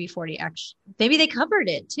song that UB40 actually, maybe they covered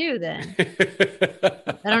it too then.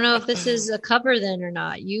 I don't know if this is a cover then or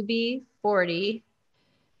not. UB40.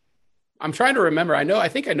 I'm trying to remember. I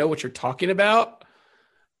think I know what you're talking about.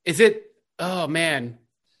 Is it? Oh man.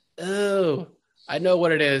 Oh, I know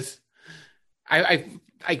what it is. I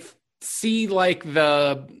see like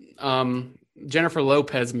the Jennifer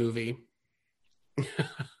Lopez movie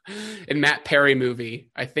and Matt Perry movie.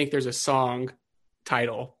 I think there's a song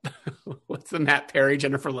title. What's the Matt Perry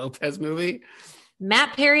Jennifer Lopez movie?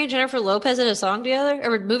 Matt Perry and Jennifer Lopez in a song together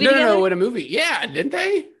or a movie No, together? no, in a movie. Yeah, didn't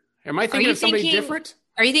they? Am I thinking you of somebody thinking- different?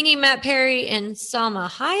 Are you thinking Matt Perry and Salma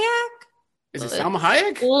Hayek? Is it Salma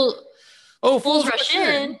Hayek? Well, Oh, Fools Fools Rush Rush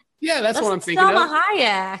In. In. Yeah, that's what I'm thinking Salma of.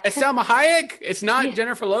 Hayek. It's Salma Hayek. It's not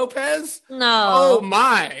Jennifer Lopez. No. Oh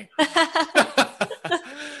my!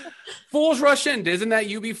 Fools Rush In. Isn't that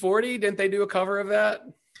UB40? Didn't they do a cover of that?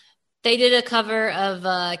 They did a cover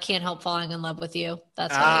of Can't Help Falling in Love with You.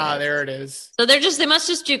 That's what it is. There it is. So they must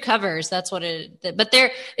just do covers. That's what but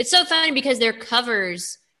it's so funny because their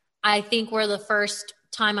covers, I think, were the first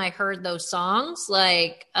time I heard those songs.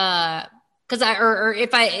 Like, because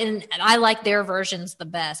I like their versions the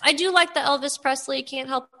best. I do like the Elvis Presley Can't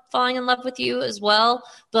Help Falling in Love with You as well,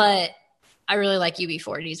 but I really like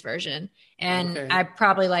UB40's version. And Okay. I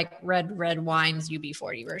probably like Red Red Wine's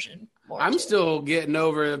UB40 version more. I'm too. still getting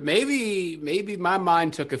over. Maybe my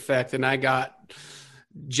mind took effect and I got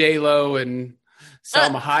J Lo and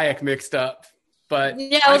Salma Hayek mixed up. But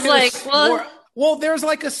Yeah, I was could've like, swore- well, there's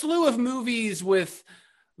like a slew of movies with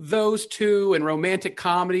those two and romantic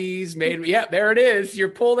comedies made. Yeah, there it is. You're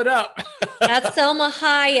pulling it up. That's Selma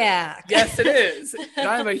Hayek. Yes, it is. And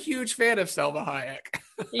I'm a huge fan of Salma Hayek.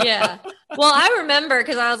 Yeah. Well, I remember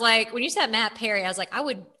because I was like, when you said Matt Perry, I was like,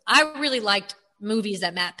 I really liked movies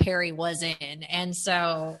that Matt Perry was in. And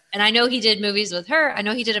I know he did movies with her. I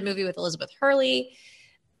know he did a movie with Elizabeth Hurley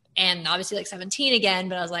and obviously like 17 again,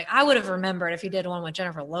 but I was like, I would have remembered if he did one with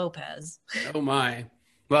Jennifer Lopez. Oh my.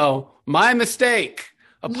 Well, my mistake.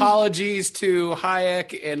 Apologies to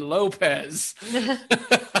Hayek and Lopez.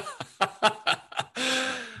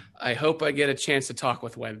 I hope I get a chance to talk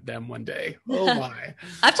with them one day. Oh my.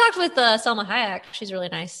 I've talked with Selma Hayek. She's really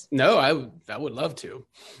nice. No, I would love to.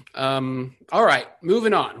 All right,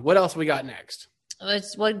 moving on. What else we got next?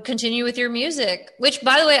 Let's continue with your music, which,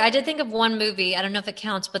 by the way, I did think of one movie. I don't know if it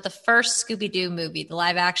counts, but the first Scooby-Doo movie, the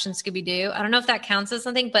live action Scooby-Doo. I don't know if that counts as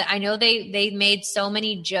something, but I know they made so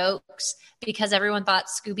many jokes because everyone thought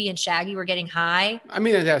Scooby and Shaggy were getting high. I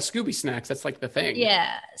mean, they have Scooby snacks. That's like the thing.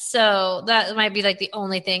 Yeah. So that might be like the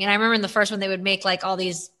only thing. And I remember in the first one, they would make like all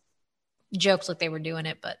these jokes like they were doing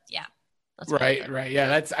it, but yeah. That's what I Right. did. Right.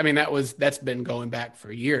 Yeah. That's been going back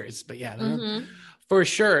for years, but yeah, Mhm. for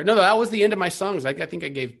sure. No, that was the end of my songs. I think I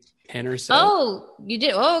gave 10 or so. Oh, you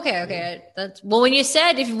did. Oh, okay. That's when you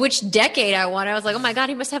said which decade I want, I was like, oh my God,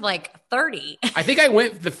 he must have like 30. I think I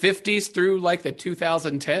went the 50s through like the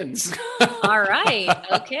 2010s. All right.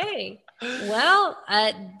 Okay. Well,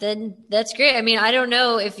 then that's great. I mean, I don't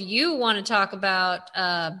know if you want to talk about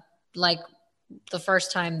like the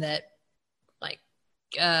first time that like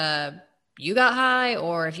you got high,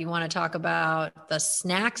 or if you want to talk about the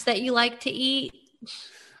snacks that you like to eat.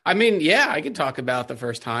 I mean, yeah, I could talk about the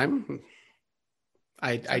first time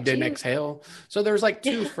I didn't exhale. So there's like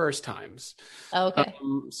two first times. Okay.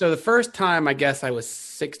 So the first time, I guess I was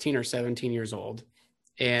 16 or 17 years old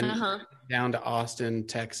and down to Austin,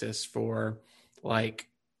 Texas for like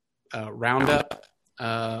Roundup,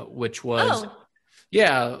 which was, I've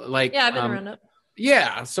been to Roundup.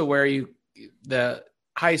 Yeah. So where the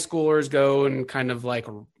high schoolers go and kind of like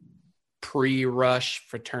pre-rush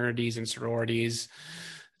fraternities and sororities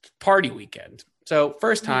party weekend. So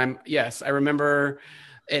first time, yes, I remember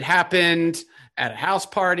it happened at a house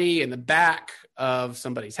party in the back of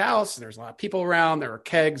somebody's house. There's a lot of people around. There were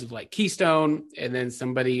kegs of like Keystone, and then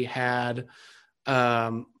somebody had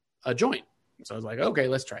a joint. So I was like, okay,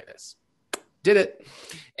 let's try this. did it.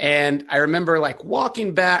 And I remember like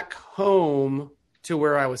walking back home to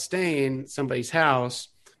where I was staying, somebody's house.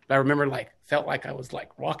 I remember like felt like I was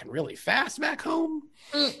like walking really fast back home.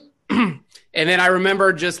 And then I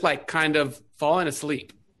remember just like kind of falling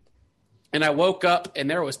asleep. And I woke up and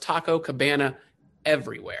there was Taco Cabana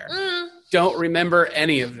everywhere. Don't remember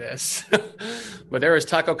any of this, but there was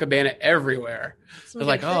Taco Cabana everywhere. I was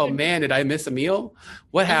like, oh man, did I miss a meal?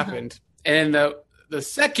 What happened? And the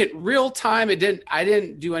second real time I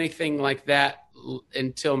didn't do anything like that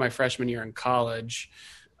until my freshman year in college.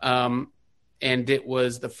 And it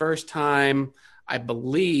was the first time I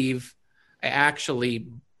believe I actually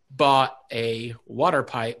bought a water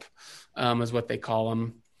pipe, is what they call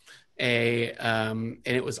them. And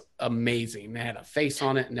it was amazing. They had a face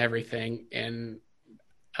on it and everything. And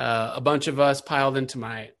a bunch of us piled into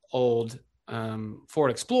my old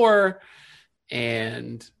Ford Explorer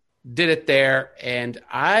and did it there. And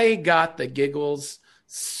I got the giggles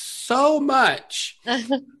so much.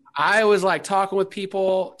 I was like talking with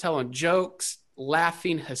people, telling jokes,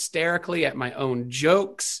 laughing hysterically at my own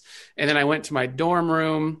jokes. And then I went to my dorm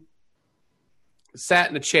room, sat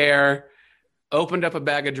in a chair, opened up a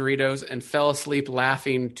bag of Doritos, and fell asleep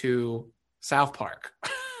laughing to South Park.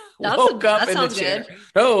 Woke up in the chair. Good.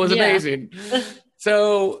 Oh, it was amazing.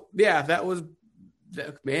 So yeah, that was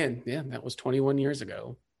 21 years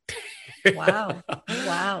ago. Wow.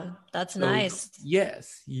 That's nice.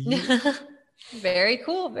 Yes. Very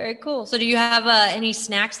cool. Very cool. So do you have any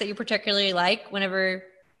snacks that you particularly like whenever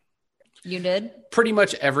you did? Pretty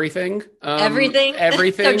much everything. Everything?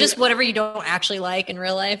 Everything. So just whatever you don't actually like in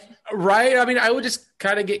real life? Right. I mean, I would just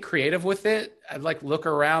kind of get creative with it. I'd like look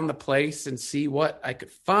around the place and see what I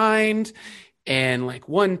could find. And like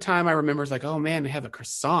one time I remember it's like, oh man, they have a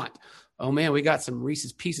croissant. Oh man, we got some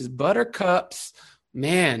Reese's Pieces Buttercups.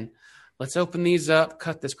 Man, let's open these up,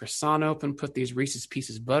 cut this croissant open, put these Reese's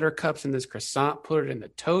Pieces Buttercups in this croissant, put it in the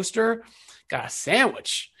toaster. Got a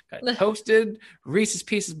sandwich. Got a toasted Reese's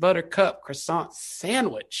Pieces Buttercup croissant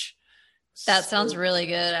sandwich. That sounds really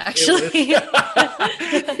good, actually.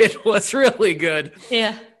 It was really good.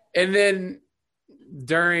 Yeah. And then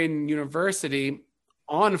during university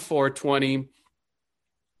on 420,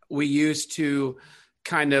 we used to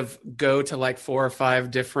kind of go to like 4 or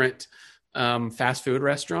 5 different fast food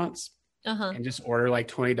restaurants and just order like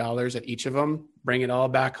 $20 at each of them, bring it all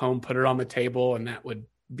back home, put it on the table, and that would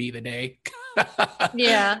be the day.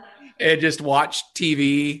 Yeah. And just watch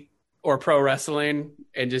TV or pro wrestling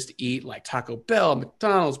and just eat like Taco Bell,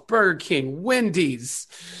 McDonald's, Burger King, Wendy's,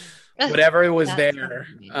 whatever it was there.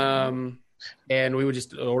 And we would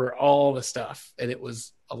just order all the stuff, and it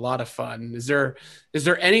was a lot of fun. Is there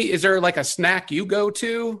like a snack you go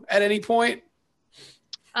to at any point?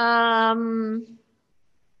 Well,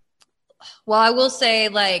 I will say,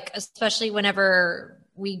 like, especially whenever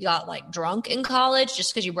we got like drunk in college,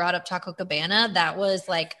 just because you brought up Taco Cabana, that was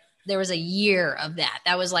like, there was a year of that.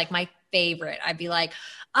 That was like my favorite. I'd be like,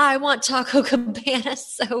 I want Taco Cabana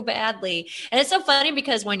so badly. And it's so funny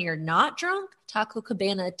because when you're not drunk, Taco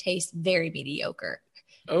Cabana tastes very mediocre.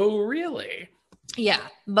 Oh, really? Yeah.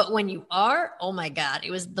 But when you are, oh my God,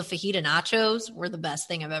 it was the fajita nachos were the best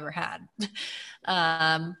thing I've ever had.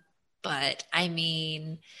 But I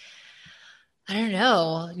mean, I don't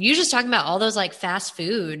know. You just talking about all those like fast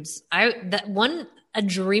foods. A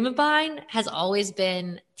dream of mine has always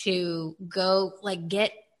been to go like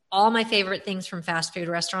get all my favorite things from fast food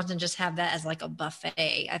restaurants and just have that as like a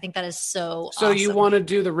buffet. I think that is so awesome. You want to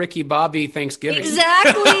do the Ricky Bobby Thanksgiving.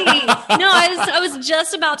 Exactly. No, I was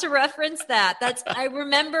just about to reference that. I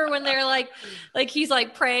remember when they're like he's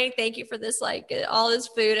like praying, thank you for this, like all this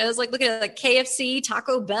food. I was like looking at like KFC,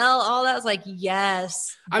 Taco Bell, all that. I was like,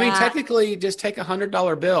 yes. I mean, technically just take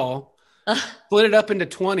 $100 bill, split it up into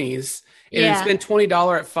 20s, and spend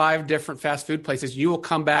 $20 at 5 different fast food places. You will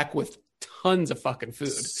come back with tons of fucking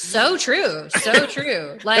food. So true.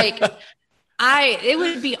 Like it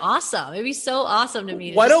would be awesome. It'd be so awesome to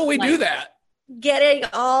me. Why don't we do that? Getting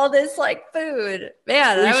all this like food.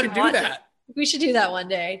 Man, we should do that. We should do that one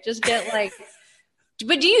day. Just get like,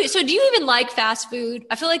 but do you even like fast food?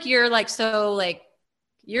 I feel like you're like, so like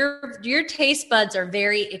your taste buds are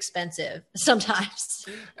very expensive sometimes.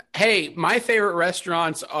 Hey, my favorite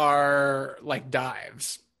restaurants are like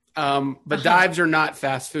dives. But dives are not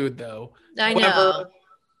fast food though. I know.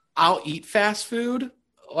 I'll eat fast food.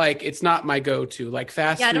 Like it's not my go-to. Like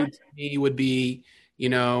fast food to me would be,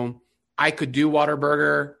 I could do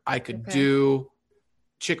Whataburger. I could do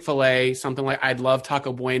Chick-fil-A, something like I'd love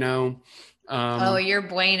Taco Bueno. You're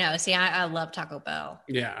Bueno. See, I love Taco Bell.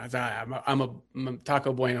 Yeah, I'm a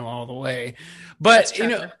Taco Bueno all the way. But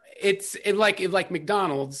it's like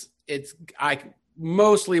McDonald's. I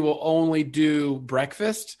mostly will only do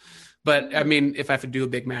breakfast, but I mean, if I have to do a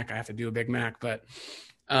Big Mac, I have to do a Big Mac. But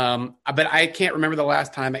I can't remember the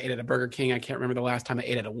last time I ate at a Burger King. I can't remember the last time I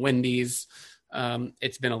ate at a Wendy's.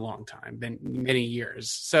 It's been a long time, been many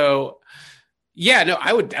years. So yeah, no,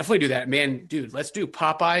 I would definitely do that, man. Dude, let's do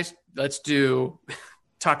Popeyes. Let's do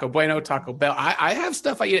Taco Bueno, Taco Bell. I have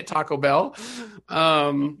stuff I eat at Taco Bell.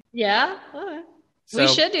 Yeah. We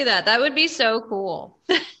should do that. That would be so cool.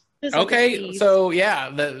 Okay. So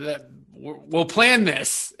yeah, we'll plan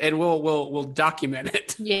this and we'll document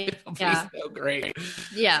it. Yeah. It'll be so great.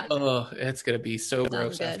 Yeah. Oh, it's going to be so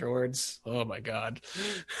gross afterwards. Oh my God.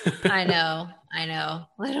 I know.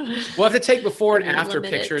 We'll have to take before and after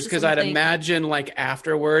pictures because I'd imagine like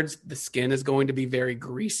afterwards the skin is going to be very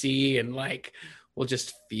greasy and like we'll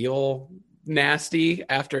just feel nasty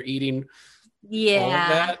after eating all of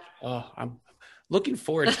that. Oh, I'm looking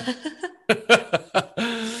forward to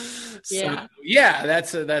it. So,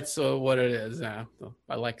 that's what it is. I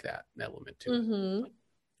like that element too.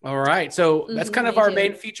 Mm-hmm. All right. So that's kind of our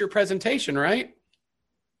main feature presentation, right?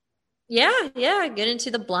 Yeah. Get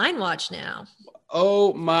into the blind watch now.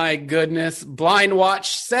 Oh my goodness. Blind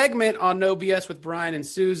watch segment on No BS with Brian and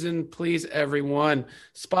Susan. Please, everyone,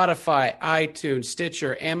 Spotify, iTunes,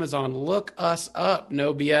 Stitcher, Amazon, look us up.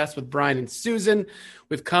 No BS with Brian and Susan.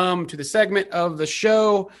 We've come to the segment of the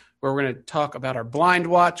show where we're going to talk about our blind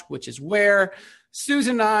watch, which is where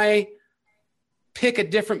Susan and I pick a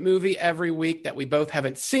different movie every week that we both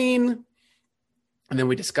haven't seen. And then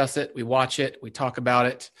we discuss it, we watch it, we talk about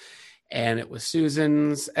it. And it was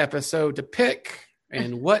Susan's episode to pick.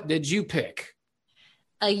 And what did you pick?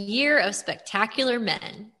 A Year of Spectacular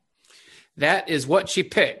Men. That is what she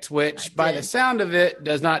picked, which by the sound of it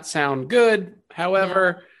does not sound good.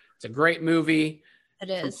 However, it's a great movie. It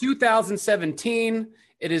is. From 2017.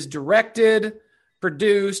 It is directed,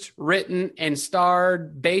 produced, written, and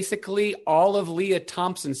starred basically all of Leah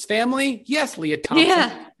Thompson's family. Yes, Leah Thompson.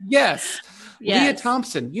 Yeah. Yes. Leah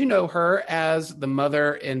Thompson. You know her as the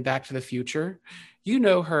mother in Back to the Future. You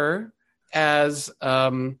know her as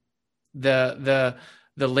the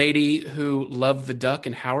lady who loved the duck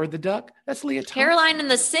and Howard the Duck. That's Leah Thompson. Caroline in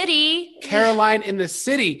the City. Caroline in the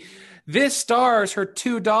City. This stars her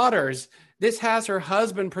two daughters. This has her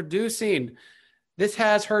husband producing. This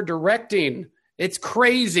has her directing. It's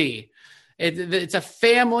crazy. It's a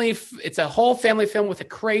family. It's a whole family film with a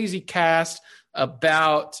crazy cast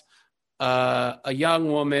about a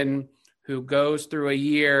young woman who goes through a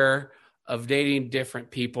year of dating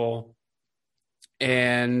different people.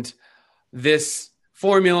 And this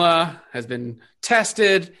formula has been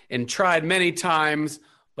tested and tried many times.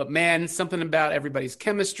 But man, something about everybody's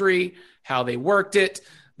chemistry, how they worked it,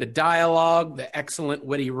 the dialogue, the excellent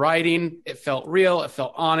witty writing. It felt real. It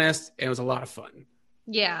felt honest. And it was a lot of fun.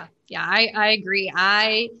 Yeah, I agree.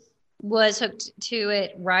 I was hooked to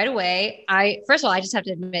it right away. First of all, I just have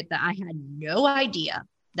to admit that I had no idea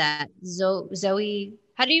that Zoe,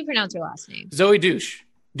 how do you pronounce her last name? Zoe Douche.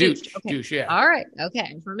 Okay. Douche, yeah. All right. Okay.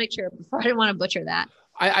 I just want to make sure before I didn't want to butcher that.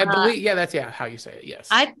 I believe, that's how you say it. Yes.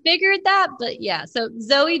 I figured that, but yeah. So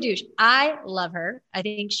Zoe Douche, I love her. I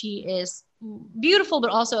think she is beautiful,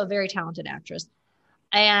 but also a very talented actress.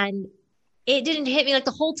 And it didn't hit me like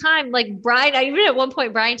the whole time. Like Brian, I even at one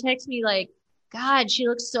point, Brian texted me like, God, she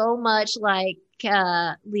looks so much like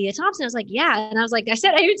Leah Thompson. I was like, yeah. And I was like, I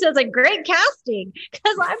even said, like, great casting.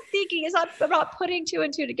 Because I'm thinking, I'm not putting two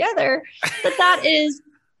and two together, that is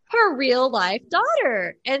her real life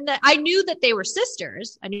daughter. And I knew that they were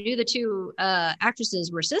sisters. I knew the two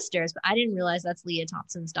actresses were sisters, but I didn't realize that's Leah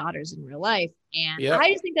Thompson's daughters in real life. And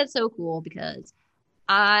I just think that's so cool because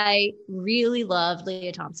I really loved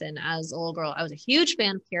Leah Thompson as a little girl. I was a huge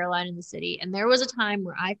fan of Caroline in the City. And there was a time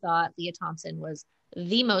where I thought Leah Thompson was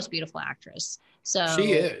the most beautiful actress. So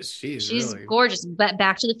she is. She's really gorgeous. But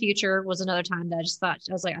Back to the Future was another time that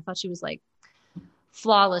I thought she was like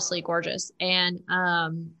flawlessly gorgeous. And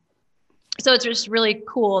so it's just really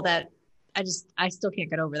cool that I still can't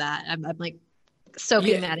get over that. I'm like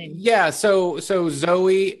soaking that in. Yeah. So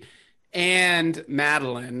Zoe and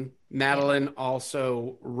Madeline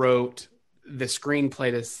also wrote the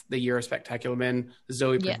screenplay to The Year of Spectacular Men.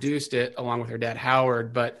 Zoe produced it along with her dad,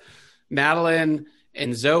 Howard, but Madeline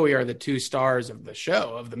and Zoe are the two stars of the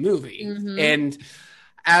show, of the movie. Mm-hmm. And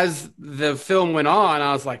as the film went on,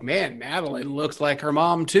 I was like, man, Madeline looks like her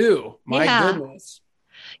mom too. My goodness.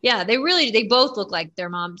 Yeah, they both look like their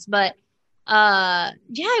moms, but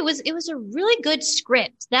it was a really good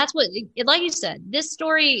script. That's what, like you said, this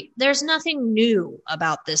story, there's nothing new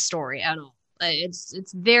about this story at all.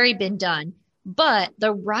 It's very been done. But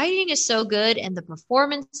the writing is so good and the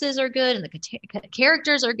performances are good and the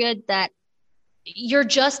characters are good that you're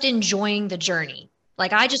just enjoying the journey.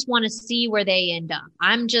 Like, I just want to see where they end up.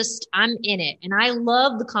 I'm in it. And I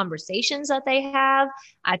love the conversations that they have.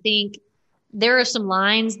 I think there are some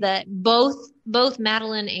lines that both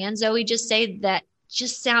Madeline and Zoe just say that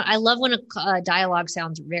just sound, I love when a dialogue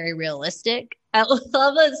sounds very realistic. I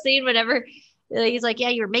love a scene whenever he's like, yeah,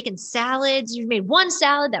 you're making salads. You made one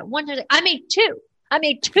salad that one time. I made two. I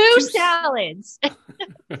made two salads.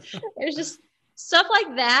 There's just stuff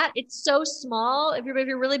like that. It's so small. If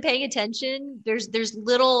you're really paying attention, there's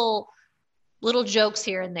little jokes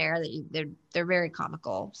here and there that they're very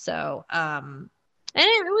comical. So, and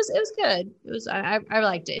it was good. It was, I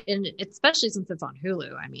liked it. And especially since it's on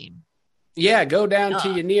Hulu. I mean, yeah, go down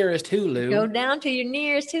to your nearest Hulu. Go down to your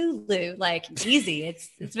nearest Hulu. Like, easy. It's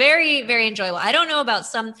very, very enjoyable. I don't know about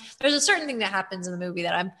there's a certain thing that happens in the movie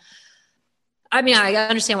that I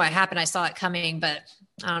understand why it happened. I saw it coming, but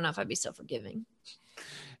I don't know if I'd be so forgiving.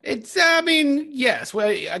 It's, I mean, yes, well,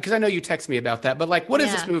 because I know you text me about that, but like, what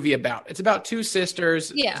is this movie about? It's about two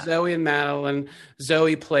sisters, Zoe and Madeline.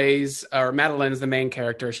 Zoe plays, or Madeline is the main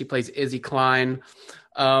character. She plays Izzy Klein,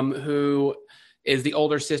 who is the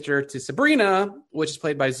older sister to Sabrina, which is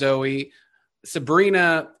played by Zoe.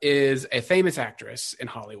 Sabrina is a famous actress in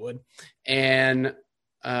Hollywood, and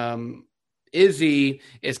Izzy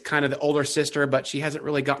is kind of the older sister, but she hasn't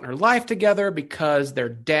really gotten her life together because their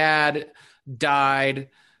dad died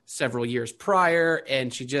several years prior,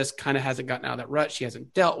 and she just kind of hasn't gotten out of that rut. She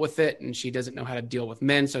hasn't dealt with it, and she doesn't know how to deal with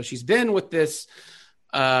men. So she's been with this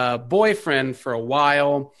boyfriend for a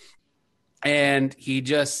while, and he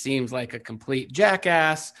just seems like a complete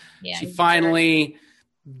jackass. Yeah, she finally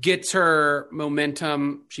gets her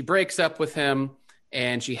momentum. She breaks up with him,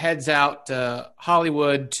 and she heads out to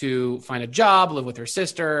Hollywood to find a job, live with her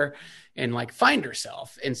sister, and like find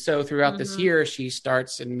herself. And so throughout this year, she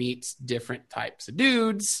starts and meets different types of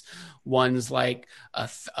dudes. One's like a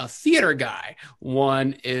theater guy.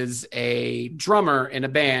 One is a drummer in a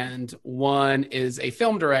band. One is a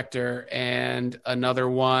film director. And another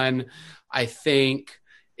one, I think,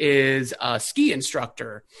 is a ski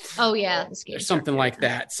instructor. Oh yeah. The ski or something like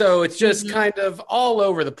that. So it's just kind of all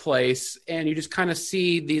over the place. And you just kind of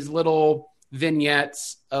see these little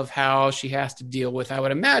vignettes of how she has to deal with, I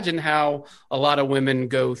would imagine, how a lot of women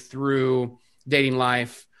go through dating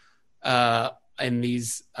life, and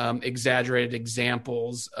these exaggerated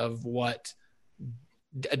examples of what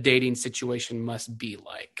a dating situation must be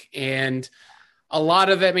like. And a lot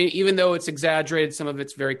of it, I mean, even though it's exaggerated, some of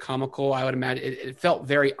it's very comical. I would imagine it felt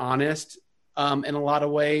very honest in a lot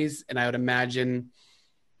of ways. And I would imagine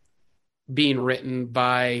being written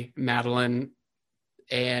by Madeline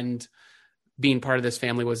and being part of this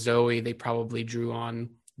family with Zoe, they probably drew on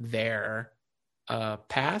their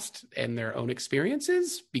past and their own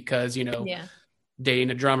experiences because,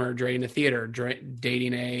 dating a drummer, dating a theater,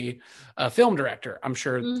 dating a film director, I'm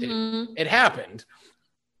sure it happened.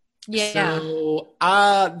 Yeah. So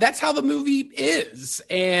that's how the movie is.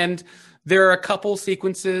 And there are a couple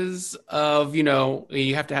sequences of,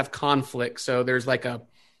 you have to have conflict. So there's like a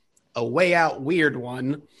way out weird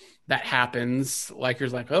one that happens. Like you're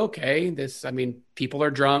like, okay, people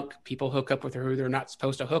are drunk. People hook up with who they're not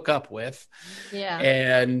supposed to hook up with. Yeah.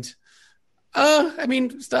 And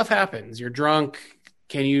stuff happens. You're drunk.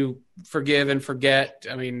 Can you forgive and forget?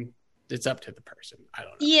 I mean, it's up to the person. I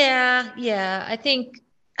don't know. Yeah. I think,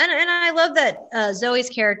 and I love that Zoe's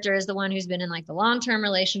character is the one who's been in like the long-term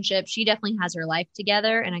relationship. She definitely has her life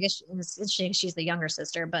together. And I guess she's the younger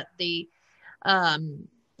sister, but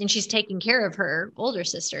and she's taking care of her older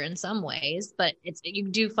sister in some ways, but you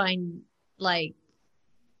do find, like,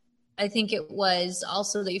 I think it was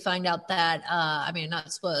also that you find out that,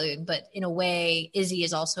 not spoiling, but in a way, Izzy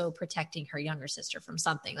is also protecting her younger sister from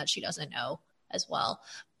something that she doesn't know as well.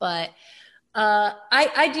 But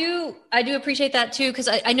I do appreciate that too, because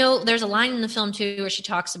I know there's a line in the film too where she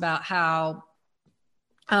talks about how,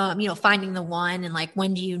 finding the one and like,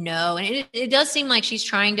 when do you know? And it does seem like she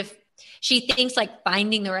thinks like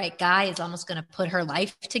finding the right guy is almost going to put her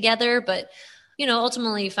life together. But,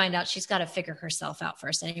 ultimately you find out she's got to figure herself out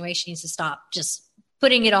first anyway. She needs to stop just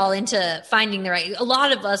putting it all into finding the right. A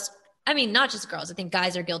lot of us, not just girls, I think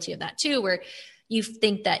guys are guilty of that too, where you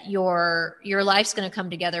think that your life's going to come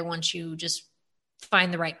together once you just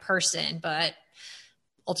find the right person. But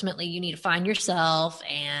ultimately you need to find yourself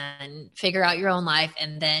and figure out your own life,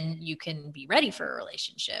 and then you can be ready for a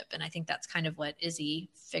relationship. And I think that's kind of what Izzy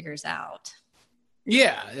figures out.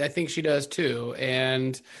 Yeah, I think she does too.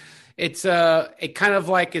 And it's it kind of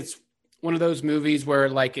like it's one of those movies where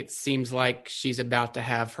like it seems like she's about to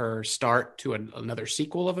have her start to another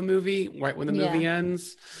sequel of a movie right when the movie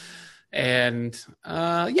ends. And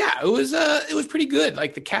it was pretty good.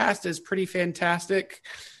 Like the cast is pretty fantastic.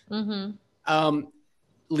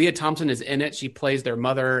 Leah Thompson is in it. She plays their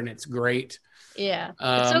mother, and it's great. Yeah,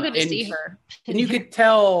 it's so good to see her. And you could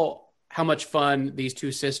tell how much fun these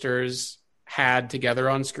two sisters had together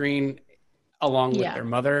on screen, along with their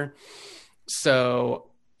mother. So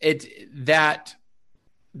that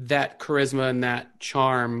charisma and that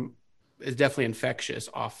charm is definitely infectious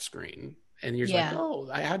off screen. And you're like, oh,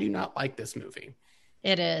 how do you not like this movie?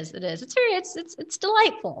 It is. It's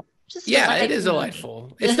delightful. It is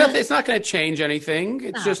delightful. It's not going to change anything.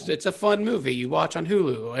 It's a fun movie you watch on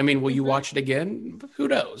Hulu. I mean, will you watch it again? Who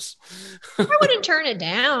knows? I wouldn't turn it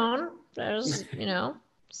down. It's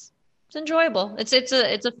enjoyable. It's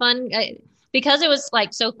a fun, because it was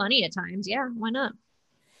like so funny at times. Yeah, why not?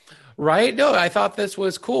 Right? No, I thought this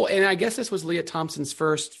was cool. And I guess this was Leah Thompson's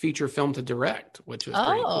first feature film to direct, which was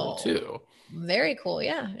pretty cool too. Very cool.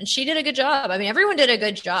 Yeah. And she did a good job. I mean, everyone did a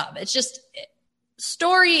good job. It's just,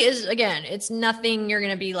 story is, again, it's nothing you're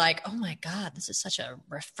going to be like, oh my God, this is such a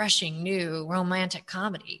refreshing new romantic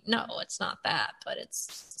comedy. No, it's not that, but it's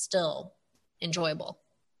still enjoyable.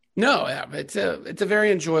 No, yeah, it's a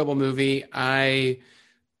very enjoyable movie. I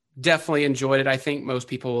definitely enjoyed it. I think most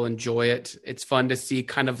people will enjoy it. It's fun to see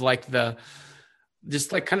kind of like the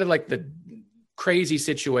crazy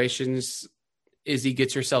situations Izzy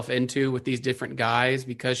gets herself into with these different guys,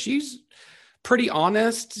 because she's pretty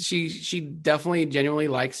honest. She definitely genuinely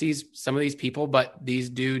likes some of these people, but these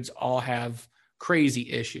dudes all have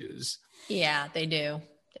crazy issues. Yeah, they do.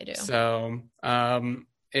 So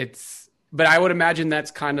but I would imagine that's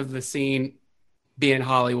kind of the scene, being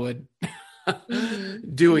Hollywood,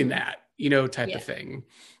 doing that, type of thing.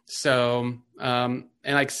 So, and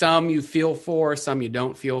like some you feel for, some you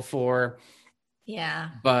don't feel for. Yeah.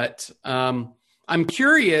 But I'm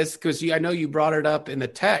curious, because I know you brought it up in the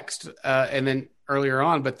text and then earlier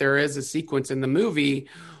on, but there is a sequence in the movie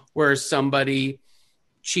where somebody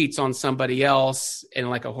cheats on somebody else in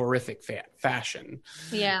like a horrific fashion.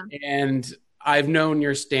 Yeah. And I've known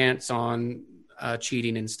your stance on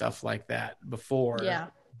cheating and stuff like that before. Yeah.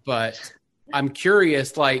 But I'm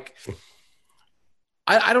curious, like,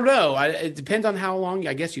 I don't know. It depends on how long,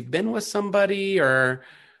 I guess, you've been with somebody, or,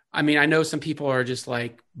 I mean, I know some people are just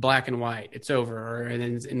like black and white, it's over.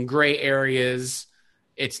 And in gray areas,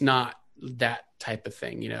 it's not that type of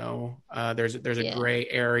thing, there's a gray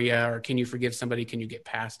area, or can you forgive somebody? Can you get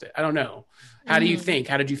past it? I don't know. How do you think?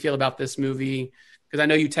 How did you feel about this movie? Because I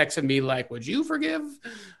know you texted me like, would you forgive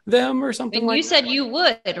them or something like that? You said you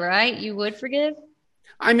would, right? You would forgive?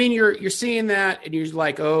 I mean, you're seeing that and you're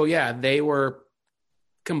like, oh yeah, they were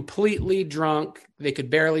completely drunk. They could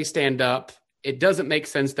barely stand up. It doesn't make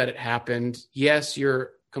sense that it happened. Yes,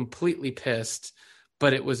 you're completely pissed,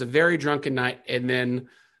 but it was a very drunken night. And then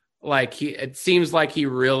it seems like he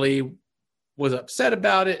really was upset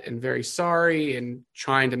about it and very sorry and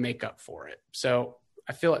trying to make up for it. So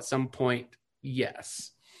I feel at some point,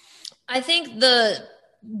 yes. I think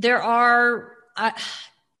there are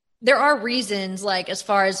reasons, like, as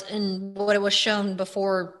far as in what it was shown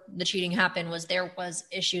before the cheating happened, was there was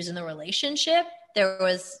issues in the relationship. There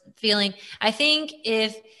was feeling, I think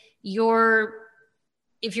if you're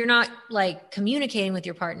not like communicating with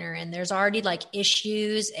your partner and there's already like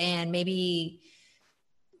issues, and maybe,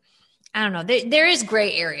 I don't know, there is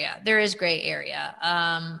gray area.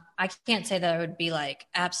 I can't say that I would be like,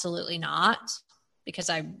 absolutely not, because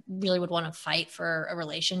I really would want to fight for a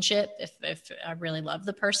relationship if I really love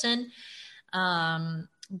the person.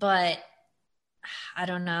 But I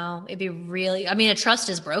don't know. It'd be really, I mean, a trust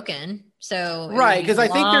is broken. So right, because I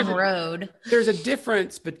think there's a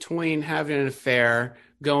difference between having an affair,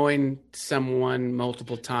 going to someone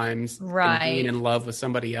multiple times, right, and being in love with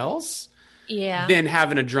somebody else, than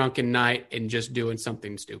having a drunken night and just doing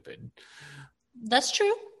something stupid. That's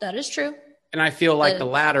true. That is true. And I feel like the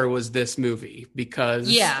latter was this movie, because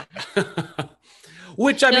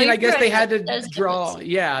which, I mean, I guess right. they had to draw.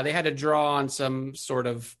 Yeah, they had to draw on some sort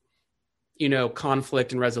of,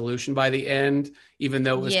 conflict and resolution by the end, even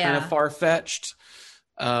though it was kind of far-fetched.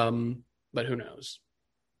 But who knows?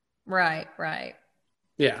 Right.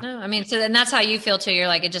 Yeah. No, I mean, so then that's how you feel too. You're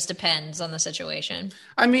like, it just depends on the situation.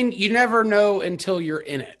 I mean, you never know until you're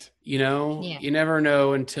in it, Yeah. You never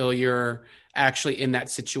know until you're actually in that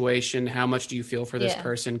situation. How much do you feel for this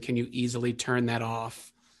person? Can you easily turn that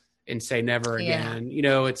off and say never again?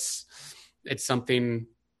 It's something,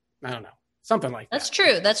 I don't know. Something like That's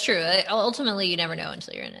true. That's true. Ultimately, you never know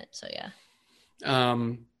until you're in it. So, yeah.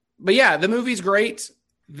 But yeah, the movie's great.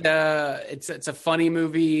 It's a funny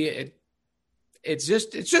movie. It's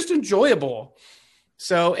just enjoyable.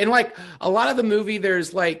 So, and like a lot of the movie,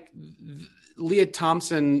 there's like Leah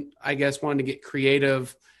Thompson, I guess, wanted to get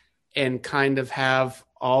creative and kind of have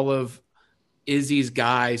all of Izzy's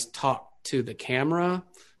guys talk to the camera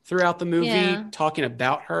throughout the movie, talking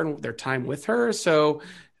about her and their time with her. So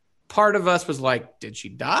part of us was like, did she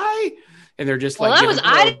die? And they're just like,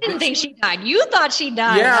 I didn't think she died. You thought she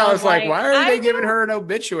died. Yeah, I was like, why are they giving her an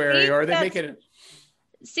obituary? Or are they making it?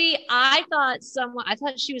 See, I thought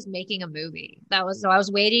she was making a movie. So I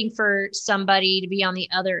was waiting for somebody to be on the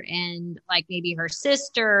other end, like maybe her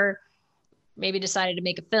sister maybe decided to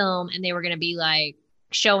make a film and they were going to be like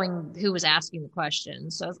showing who was asking the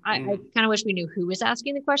questions. So I kind of wish we knew who was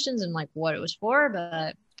asking the questions and like what it was for,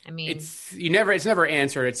 but I mean, it's never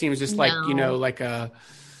answered. It seems just like, like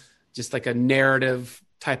a narrative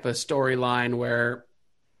type of storyline where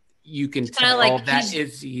you can tell like that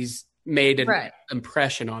he's made an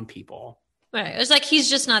impression on people. Right. It was like, he's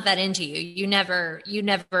just not that into you. You never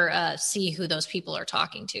see who those people are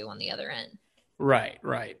talking to on the other end. Right.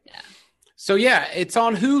 Yeah. So yeah, it's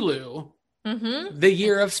on Hulu. Mm-hmm. The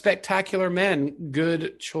Year of Spectacular Men.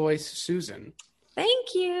 Good choice, Susan.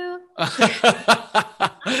 Thank you.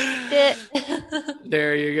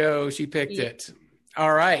 There you go. She picked it.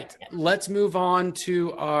 All right. Let's move on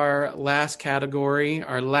to our last category,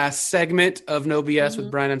 our last segment of No BS with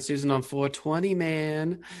Brian and Susan on 420,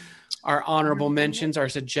 man. Our honorable mentions, our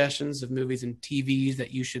suggestions of movies and TVs that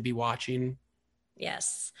you should be watching.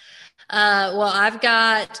 Yes. Well, I've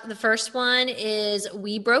got the first one is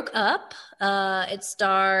We Broke Up. It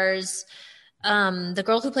stars the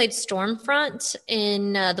girl who played Stormfront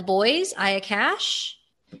in The Boys, Aya Cash,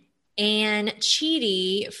 and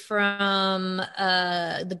Chidi from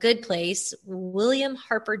The Good Place, William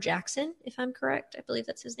Harper Jackson, if I'm correct. I believe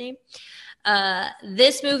that's his name.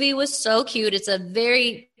 This movie was so cute. It's a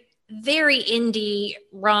very indie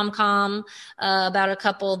rom-com about a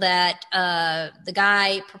couple that the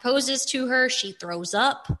guy proposes to her. She throws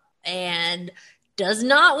up and does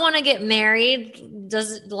not want to get married,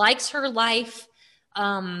 likes her life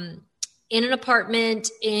in an apartment,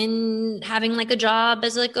 in having like a job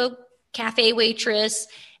as like a cafe waitress,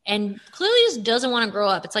 and clearly just doesn't want to grow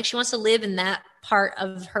up. It's like she wants to live in that part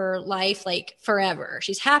of her life like forever.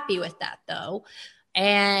 She's happy with that though.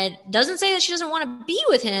 And doesn't say that she doesn't want to be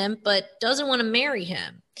with him, but doesn't want to marry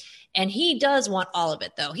him. And he does want all of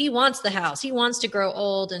it, though. He wants the house. He wants to grow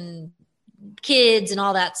old and kids and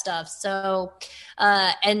all that stuff. So,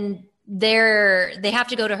 and they have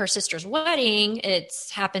to go to her sister's wedding. It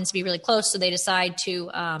happens to be really close. So they decide to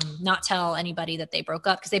not tell anybody that they broke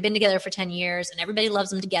up because they've been together for 10 years and everybody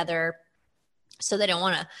loves them together. So they don't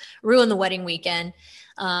want to ruin the wedding weekend.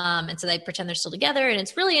 And so they pretend they're still together. And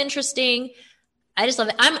it's really interesting. I just love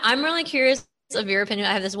it. I'm really curious of your opinion.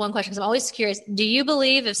 I have this one question because I'm always curious. Do you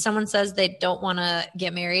believe if someone says they don't want to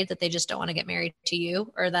get married, that they just don't want to get married to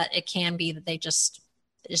you, or that it can be that they just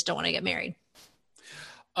don't want to get married?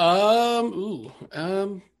 I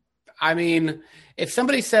mean, if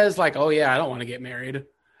somebody says like, "Oh yeah, I don't want to get married,"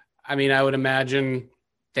 I mean, I would imagine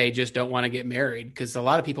they just don't want to get married, because a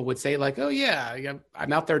lot of people would say like, "Oh yeah,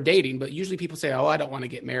 I'm out there dating," but usually people say, "Oh, I don't want to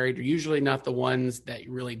get married," or usually not the ones that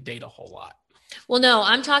really date a whole lot. Well, no,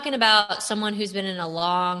 I'm talking about someone who's been in a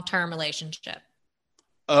long-term relationship.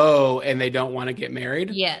 Oh, and they don't want to get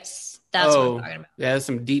married? Yes, that's what I'm talking about. Yeah, there's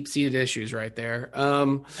some deep-seated issues right there. I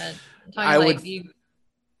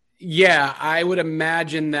would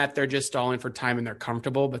imagine that they're just stalling for time and they're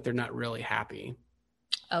comfortable, but they're not really happy.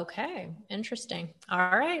 Okay, interesting. All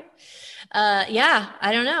right. Yeah,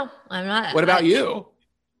 I don't know. I'm not. What about you?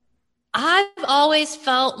 I've always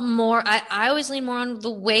felt more, I always lean more on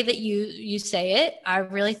the way that you say it. I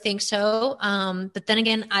really think so. But then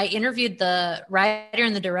again, I interviewed the writer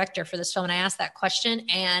and the director for this film, and I asked that question,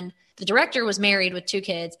 and the director was married with 2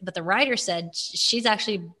 kids, but the writer said she's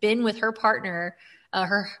actually been with her partner,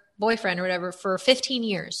 her boyfriend or whatever, for 15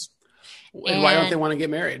 years. And why don't they want to get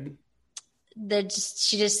married?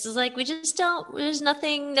 She just is like, we just don't, there's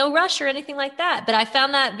nothing, no rush or anything like that. But I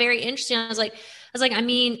found that very interesting. I was like, I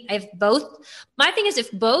mean, my thing is,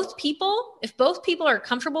 if both people are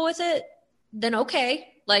comfortable with it, then okay,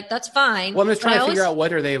 like that's fine. Well, I'm just trying to figure out,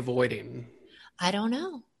 what are they avoiding? I don't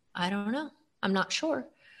know. I'm not sure.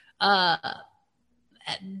 There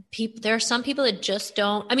are some people that just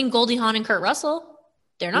don't. I mean, Goldie Hawn and Kurt Russell,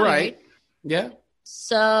 they're not married. Yeah.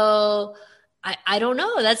 So I don't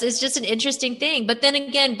know. It's just an interesting thing. But then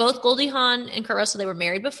again, both Goldie Hawn and Kurt Russell, they were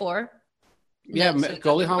married before. Yeah, so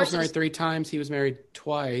Goldie Hawn was married 3 times. He was married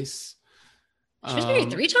twice. She was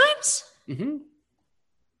married 3 times? Mm-hmm.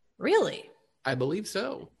 Really? I believe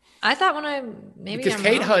so. I thought Because I'm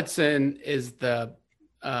Kate wrong. Hudson is the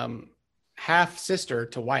half sister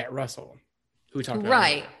to Wyatt Russell, who we talked about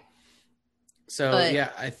Right. earlier. So But-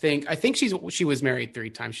 yeah, I think she was married 3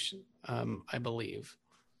 times. I believe.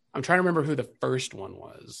 I'm trying to remember who the first one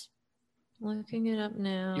was. Looking it up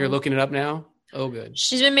now. You're looking it up now? Oh, good.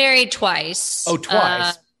 She's been married twice. Oh,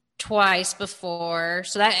 twice. Twice before.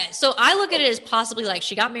 So I look at it as possibly like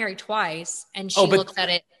she got married twice, and she Oh, but- looks at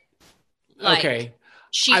it like Okay.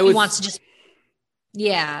 she I was- wants to just.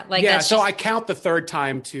 Yeah, like Yeah, that's so just- I count the third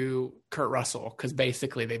time to Kurt Russell because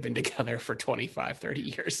basically they've been together for 25, 30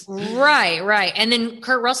 years. Right. And then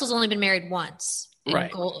Kurt Russell's only been married once. And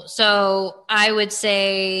Right. So I would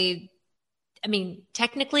say, I mean,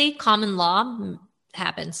 technically common law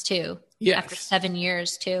happens too. Yes. After 7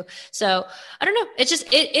 years too. So I don't know. It's just,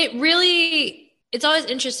 it really, it's always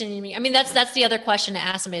interesting to me. I mean, that's the other question to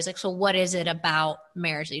ask somebody is like, so what is it about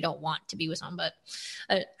marriage that you don't want to be with someone?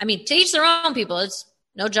 But I mean, to each their own, people. It's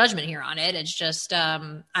no judgment here on it. It's just,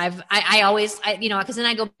 I always, cause then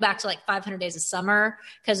I go back to like 500 Days of Summer.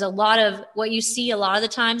 Cause a lot of what you see a lot of the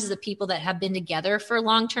times is the people that have been together for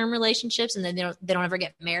long-term relationships and then they don't ever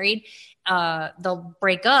get married. They'll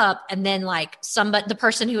break up and then like the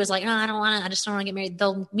person who is like, no, I just don't want to get married.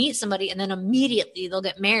 They'll meet somebody and then immediately they'll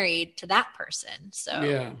get married to that person. So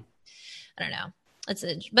Yeah. I don't know.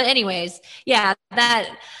 But anyways, yeah,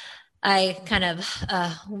 that I kind of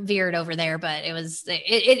veered over there, but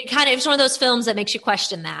it kind of, it's one of those films that makes you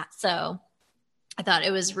question that. So I thought it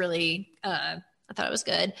was really, I thought it was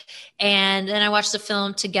good. And then I watched the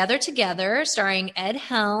film Together starring Ed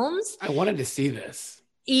Helms. I wanted to see this.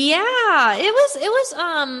 Yeah,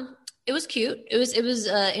 it was cute. It was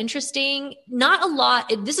interesting. Not a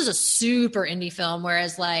lot. This is a super indie film,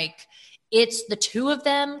 whereas like it's the two of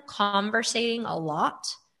them conversating a lot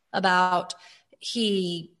about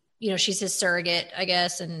she's his surrogate, I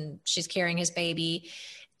guess, and she's carrying his baby.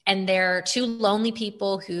 And they're two lonely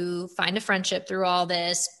people who find a friendship through all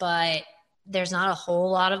this, but there's not a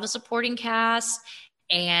whole lot of a supporting cast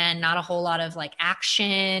and not a whole lot of like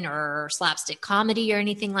action or slapstick comedy or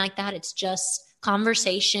anything like that. It's just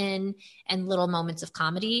conversation and little moments of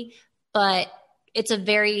comedy, but it's a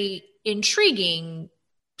very intriguing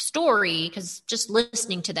story because just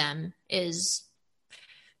listening to them is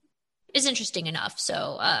interesting enough.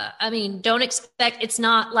 So, I mean, don't expect, it's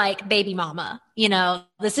not like Baby Mama,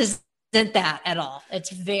 this isn't that at all.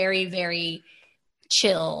 It's very, very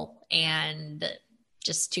chill and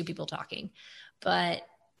just two people talking, but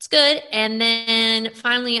it's good. And then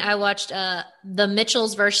finally I watched The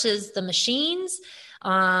Mitchells versus the Machines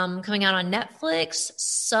coming out on Netflix.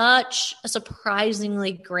 Such a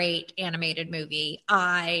surprisingly great animated movie.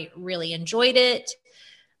 I really enjoyed it.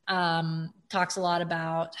 Talks a lot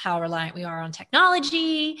about how reliant we are on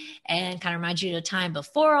technology and kind of reminds you of a time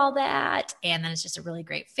before all that. And then it's just a really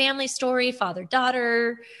great family story,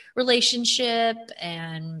 father-daughter relationship.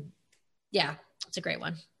 And yeah, it's a great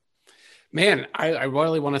one. Man, I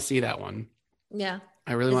really want to see that one. Yeah.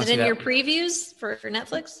 I really Is want it to see in that your one. previews for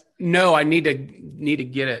Netflix? No, I need to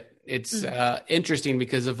get it. It's interesting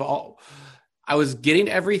because of I was getting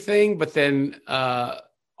everything, but then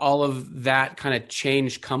all of that kind of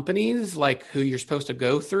changed companies, like who you're supposed to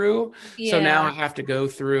go through. Yeah. So now I have to go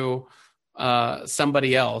through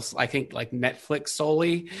somebody else, I think like Netflix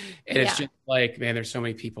solely. And it's just like, man, there's so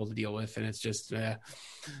many people to deal with and it's just,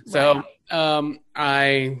 so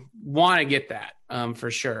I want to get that for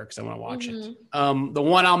sure. Cause I want to watch it. The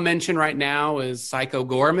one I'll mention right now is Psycho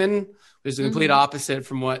Gorman, which is the complete opposite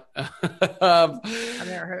from what, I've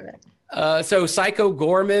never heard of it. so Psycho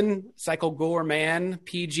Gorman,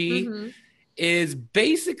 PG is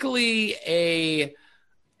basically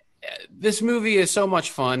this movie is so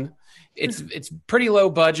much fun. It's pretty low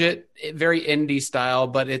budget, very indie style,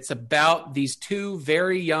 but it's about these two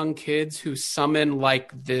very young kids who summon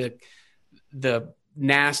like the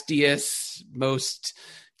nastiest, most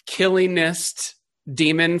killingest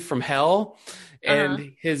demon from hell.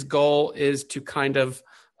 And his goal is to kind of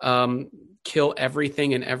kill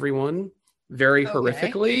everything and everyone very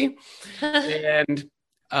horrifically. And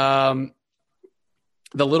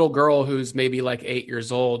the little girl who's maybe like 8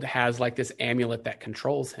 years old has like this amulet that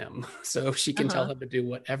controls him. So she can tell him to do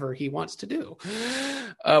whatever he wants to do,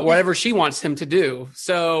 whatever she wants him to do.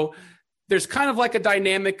 So there's kind of like a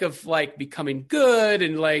dynamic of like becoming good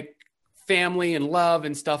and like family and love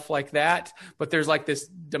and stuff like that. But there's like this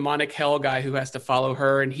demonic hell guy who has to follow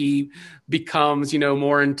her and he becomes,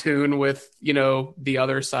 more in tune with, the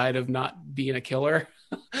other side of not being a killer.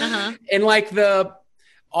 And like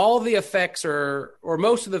all the effects or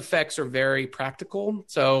most of the effects are very practical,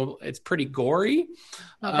 so it's pretty gory.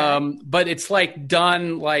 Okay. But it's like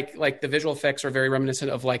done like the visual effects are very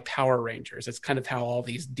reminiscent of like Power Rangers. It's kind of how all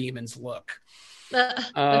these demons look.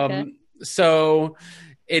 Okay. So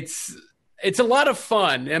it's a lot of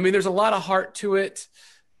fun. I mean, there's a lot of heart to it,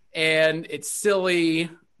 and it's silly,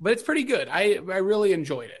 but it's pretty good. I really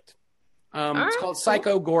enjoyed it. All It's right, called cool.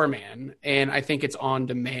 Psycho Gorman, and I think it's on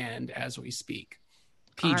demand as we speak.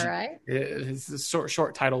 All PG. right. It's the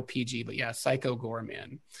short title PG, but yeah, Psycho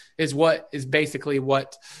Gorman is basically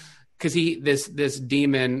what, because this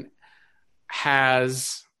demon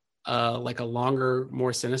has like a longer,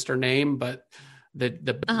 more sinister name, but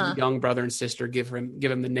the young brother and sister give him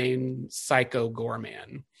the name Psycho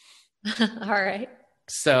Gorman. All right.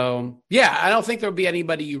 So yeah, I don't think there'll be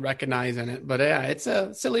anybody you recognize in it, but yeah, it's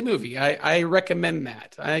a silly movie. I recommend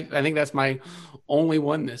that. I think that's my only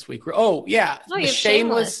one this week. Oh yeah, Oh, the you have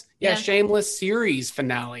Shameless, Yeah. Shameless series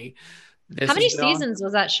finale. This How many has been on, seasons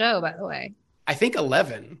was that show, by the way? I think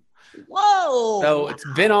 11. Whoa. So it's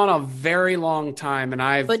been on a very long time, and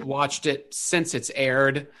I've But- watched it since it's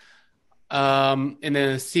aired. And then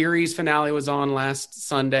the series finale was on last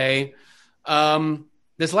Sunday.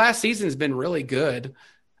 This last season's been really good.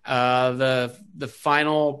 The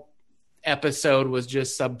final episode was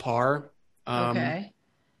just subpar. Okay.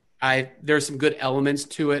 There's some good elements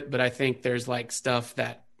to it, but I think there's like stuff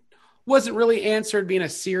that wasn't really answered being a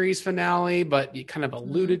series finale, but you kind of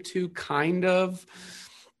alluded to, kind of.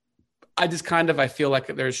 I feel like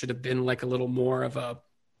there should have been like a little more of a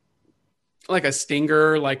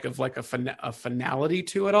stinger, like a finality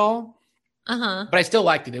to it all. Uh-huh. But I still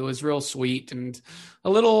liked it. It was real sweet and a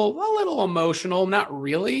little emotional. Not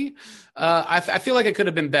really. I feel like it could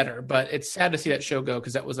have been better, but it's sad to see that show go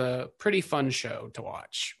because that was a pretty fun show to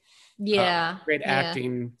watch. Yeah. Great Yeah.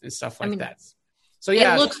 acting and stuff like mean, that. So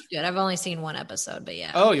yeah, It looks good. I've only seen one episode, but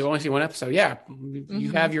yeah. oh, you only see one episode. Yeah,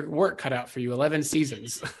 you have your work cut out for you. 11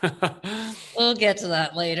 seasons. We'll get to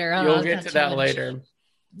that later. You'll get to that later.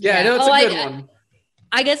 Yeah, I know it's Oh, a good one.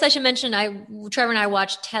 I guess I should mention Trevor and I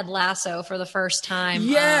watched Ted Lasso for the first time.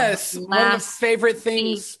 Yes, one of my last favorite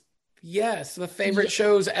things. Yes, the favorite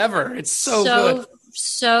shows ever. It's so good.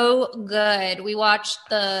 So good. We watched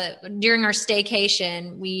during our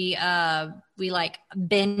staycation, we like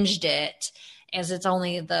binged it, as it's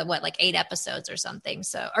only like 8 episodes or something.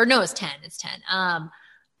 So, or no, it's 10. It's 10.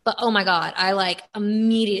 But oh my God, I like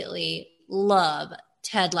immediately love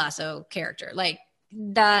Ted Lasso character. Like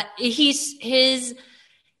that his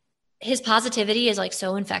positivity is like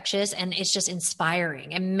so infectious and it's just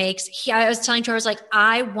inspiring and I was telling Trevor, I was like,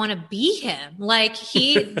 I want to be him. Like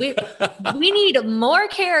we need more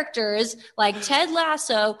characters like Ted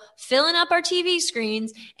Lasso filling up our TV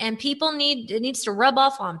screens, and it needs to rub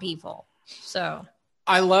off on people. So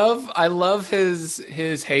I love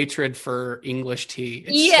his hatred for English tea.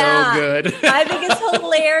 It's yeah, so good. I think it's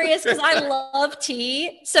hilarious because I love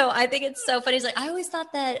tea. So I think it's so funny. He's like, I always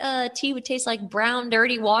thought that tea would taste like brown,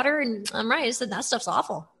 dirty water. And I'm right. I said, that stuff's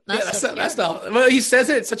awful. That's not. Well, he says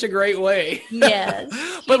it in such a great way. Yes.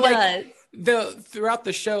 But like throughout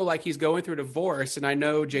the show, like he's going through a divorce, and I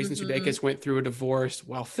know Jason Sudeikis went through a divorce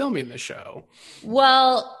while filming the show.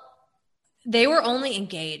 Well, they were only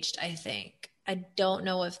engaged, I think. I don't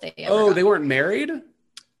know if they ever they weren't married?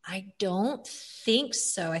 I don't think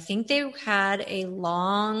so. I think they had a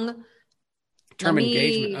long term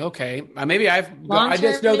engagement. Okay. Maybe I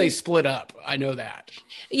just know they split up. I know that.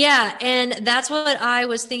 Yeah. And that's what I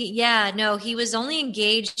was thinking. Yeah, no, he was only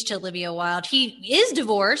engaged to Olivia Wilde. He is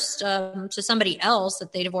divorced to somebody else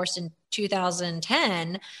that they divorced in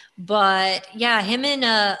 2010. But yeah, him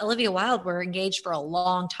and Olivia Wilde were engaged for a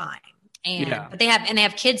long time. But they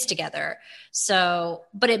have kids together. So,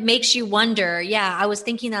 but it makes you wonder. Yeah, I was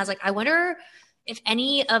thinking that. I was like, I wonder if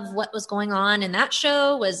any of what was going on in that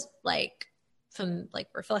show was like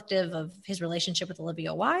reflective of his relationship with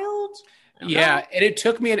Olivia Wilde. Yeah, and it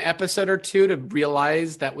took me an episode or two to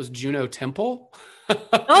realize that was Juno Temple.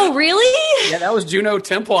 Oh, really? Yeah, that was Juno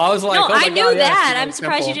Temple. I was like, no, oh my I knew God, that. yeah, I'm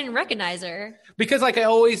surprised Temple. you didn't recognize her. Because like I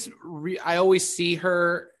always see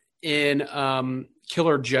her in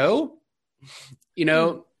Killer Joe. You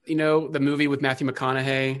know the movie with Matthew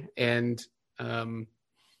McConaughey and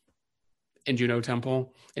Juno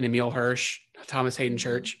Temple and Emile Hirsch, Thomas Hayden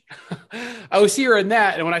Church. I always see her in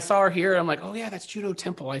that, and when I saw her here, I'm like, oh yeah, that's Juno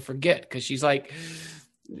Temple. I forget because she's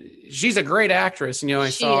a great actress. I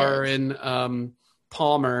saw her in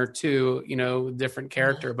Palmer too. Different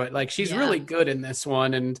character, but like she's really good in this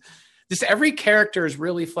one, and just every character is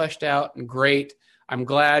really fleshed out and great. I'm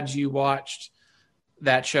glad you watched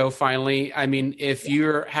that show finally. I mean, if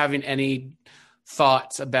you're having any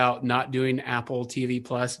thoughts about not doing Apple TV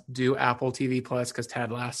Plus, do Apple TV Plus because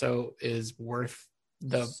Ted Lasso is worth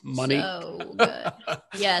the money. So good.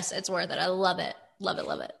 Yes, it's worth it. I love it. Love it.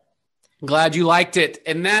 Love it. Glad you liked it.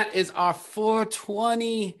 And that is our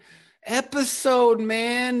 420 episode,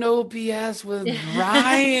 man. No BS with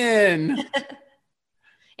Ryan.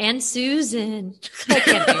 And Susan. I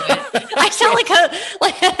can't do it. I sound like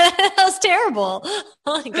that was terrible.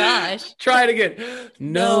 Oh my gosh. Try it again.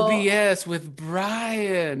 No BS with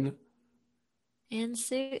Brian. And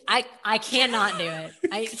I cannot do it.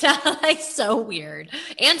 I sound like so weird.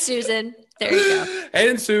 And Susan. There you go.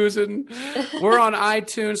 And Susan. We're on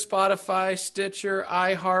iTunes, Spotify, Stitcher,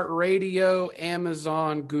 iHeartRadio,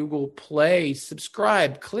 Amazon, Google Play.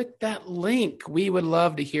 Subscribe. Click that link. We would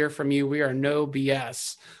love to hear from you. We are No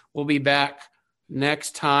BS. We'll be back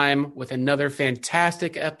next time with another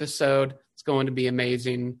fantastic episode. It's going to be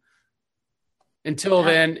amazing. Until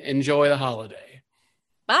then, enjoy the holiday.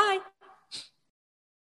 Bye.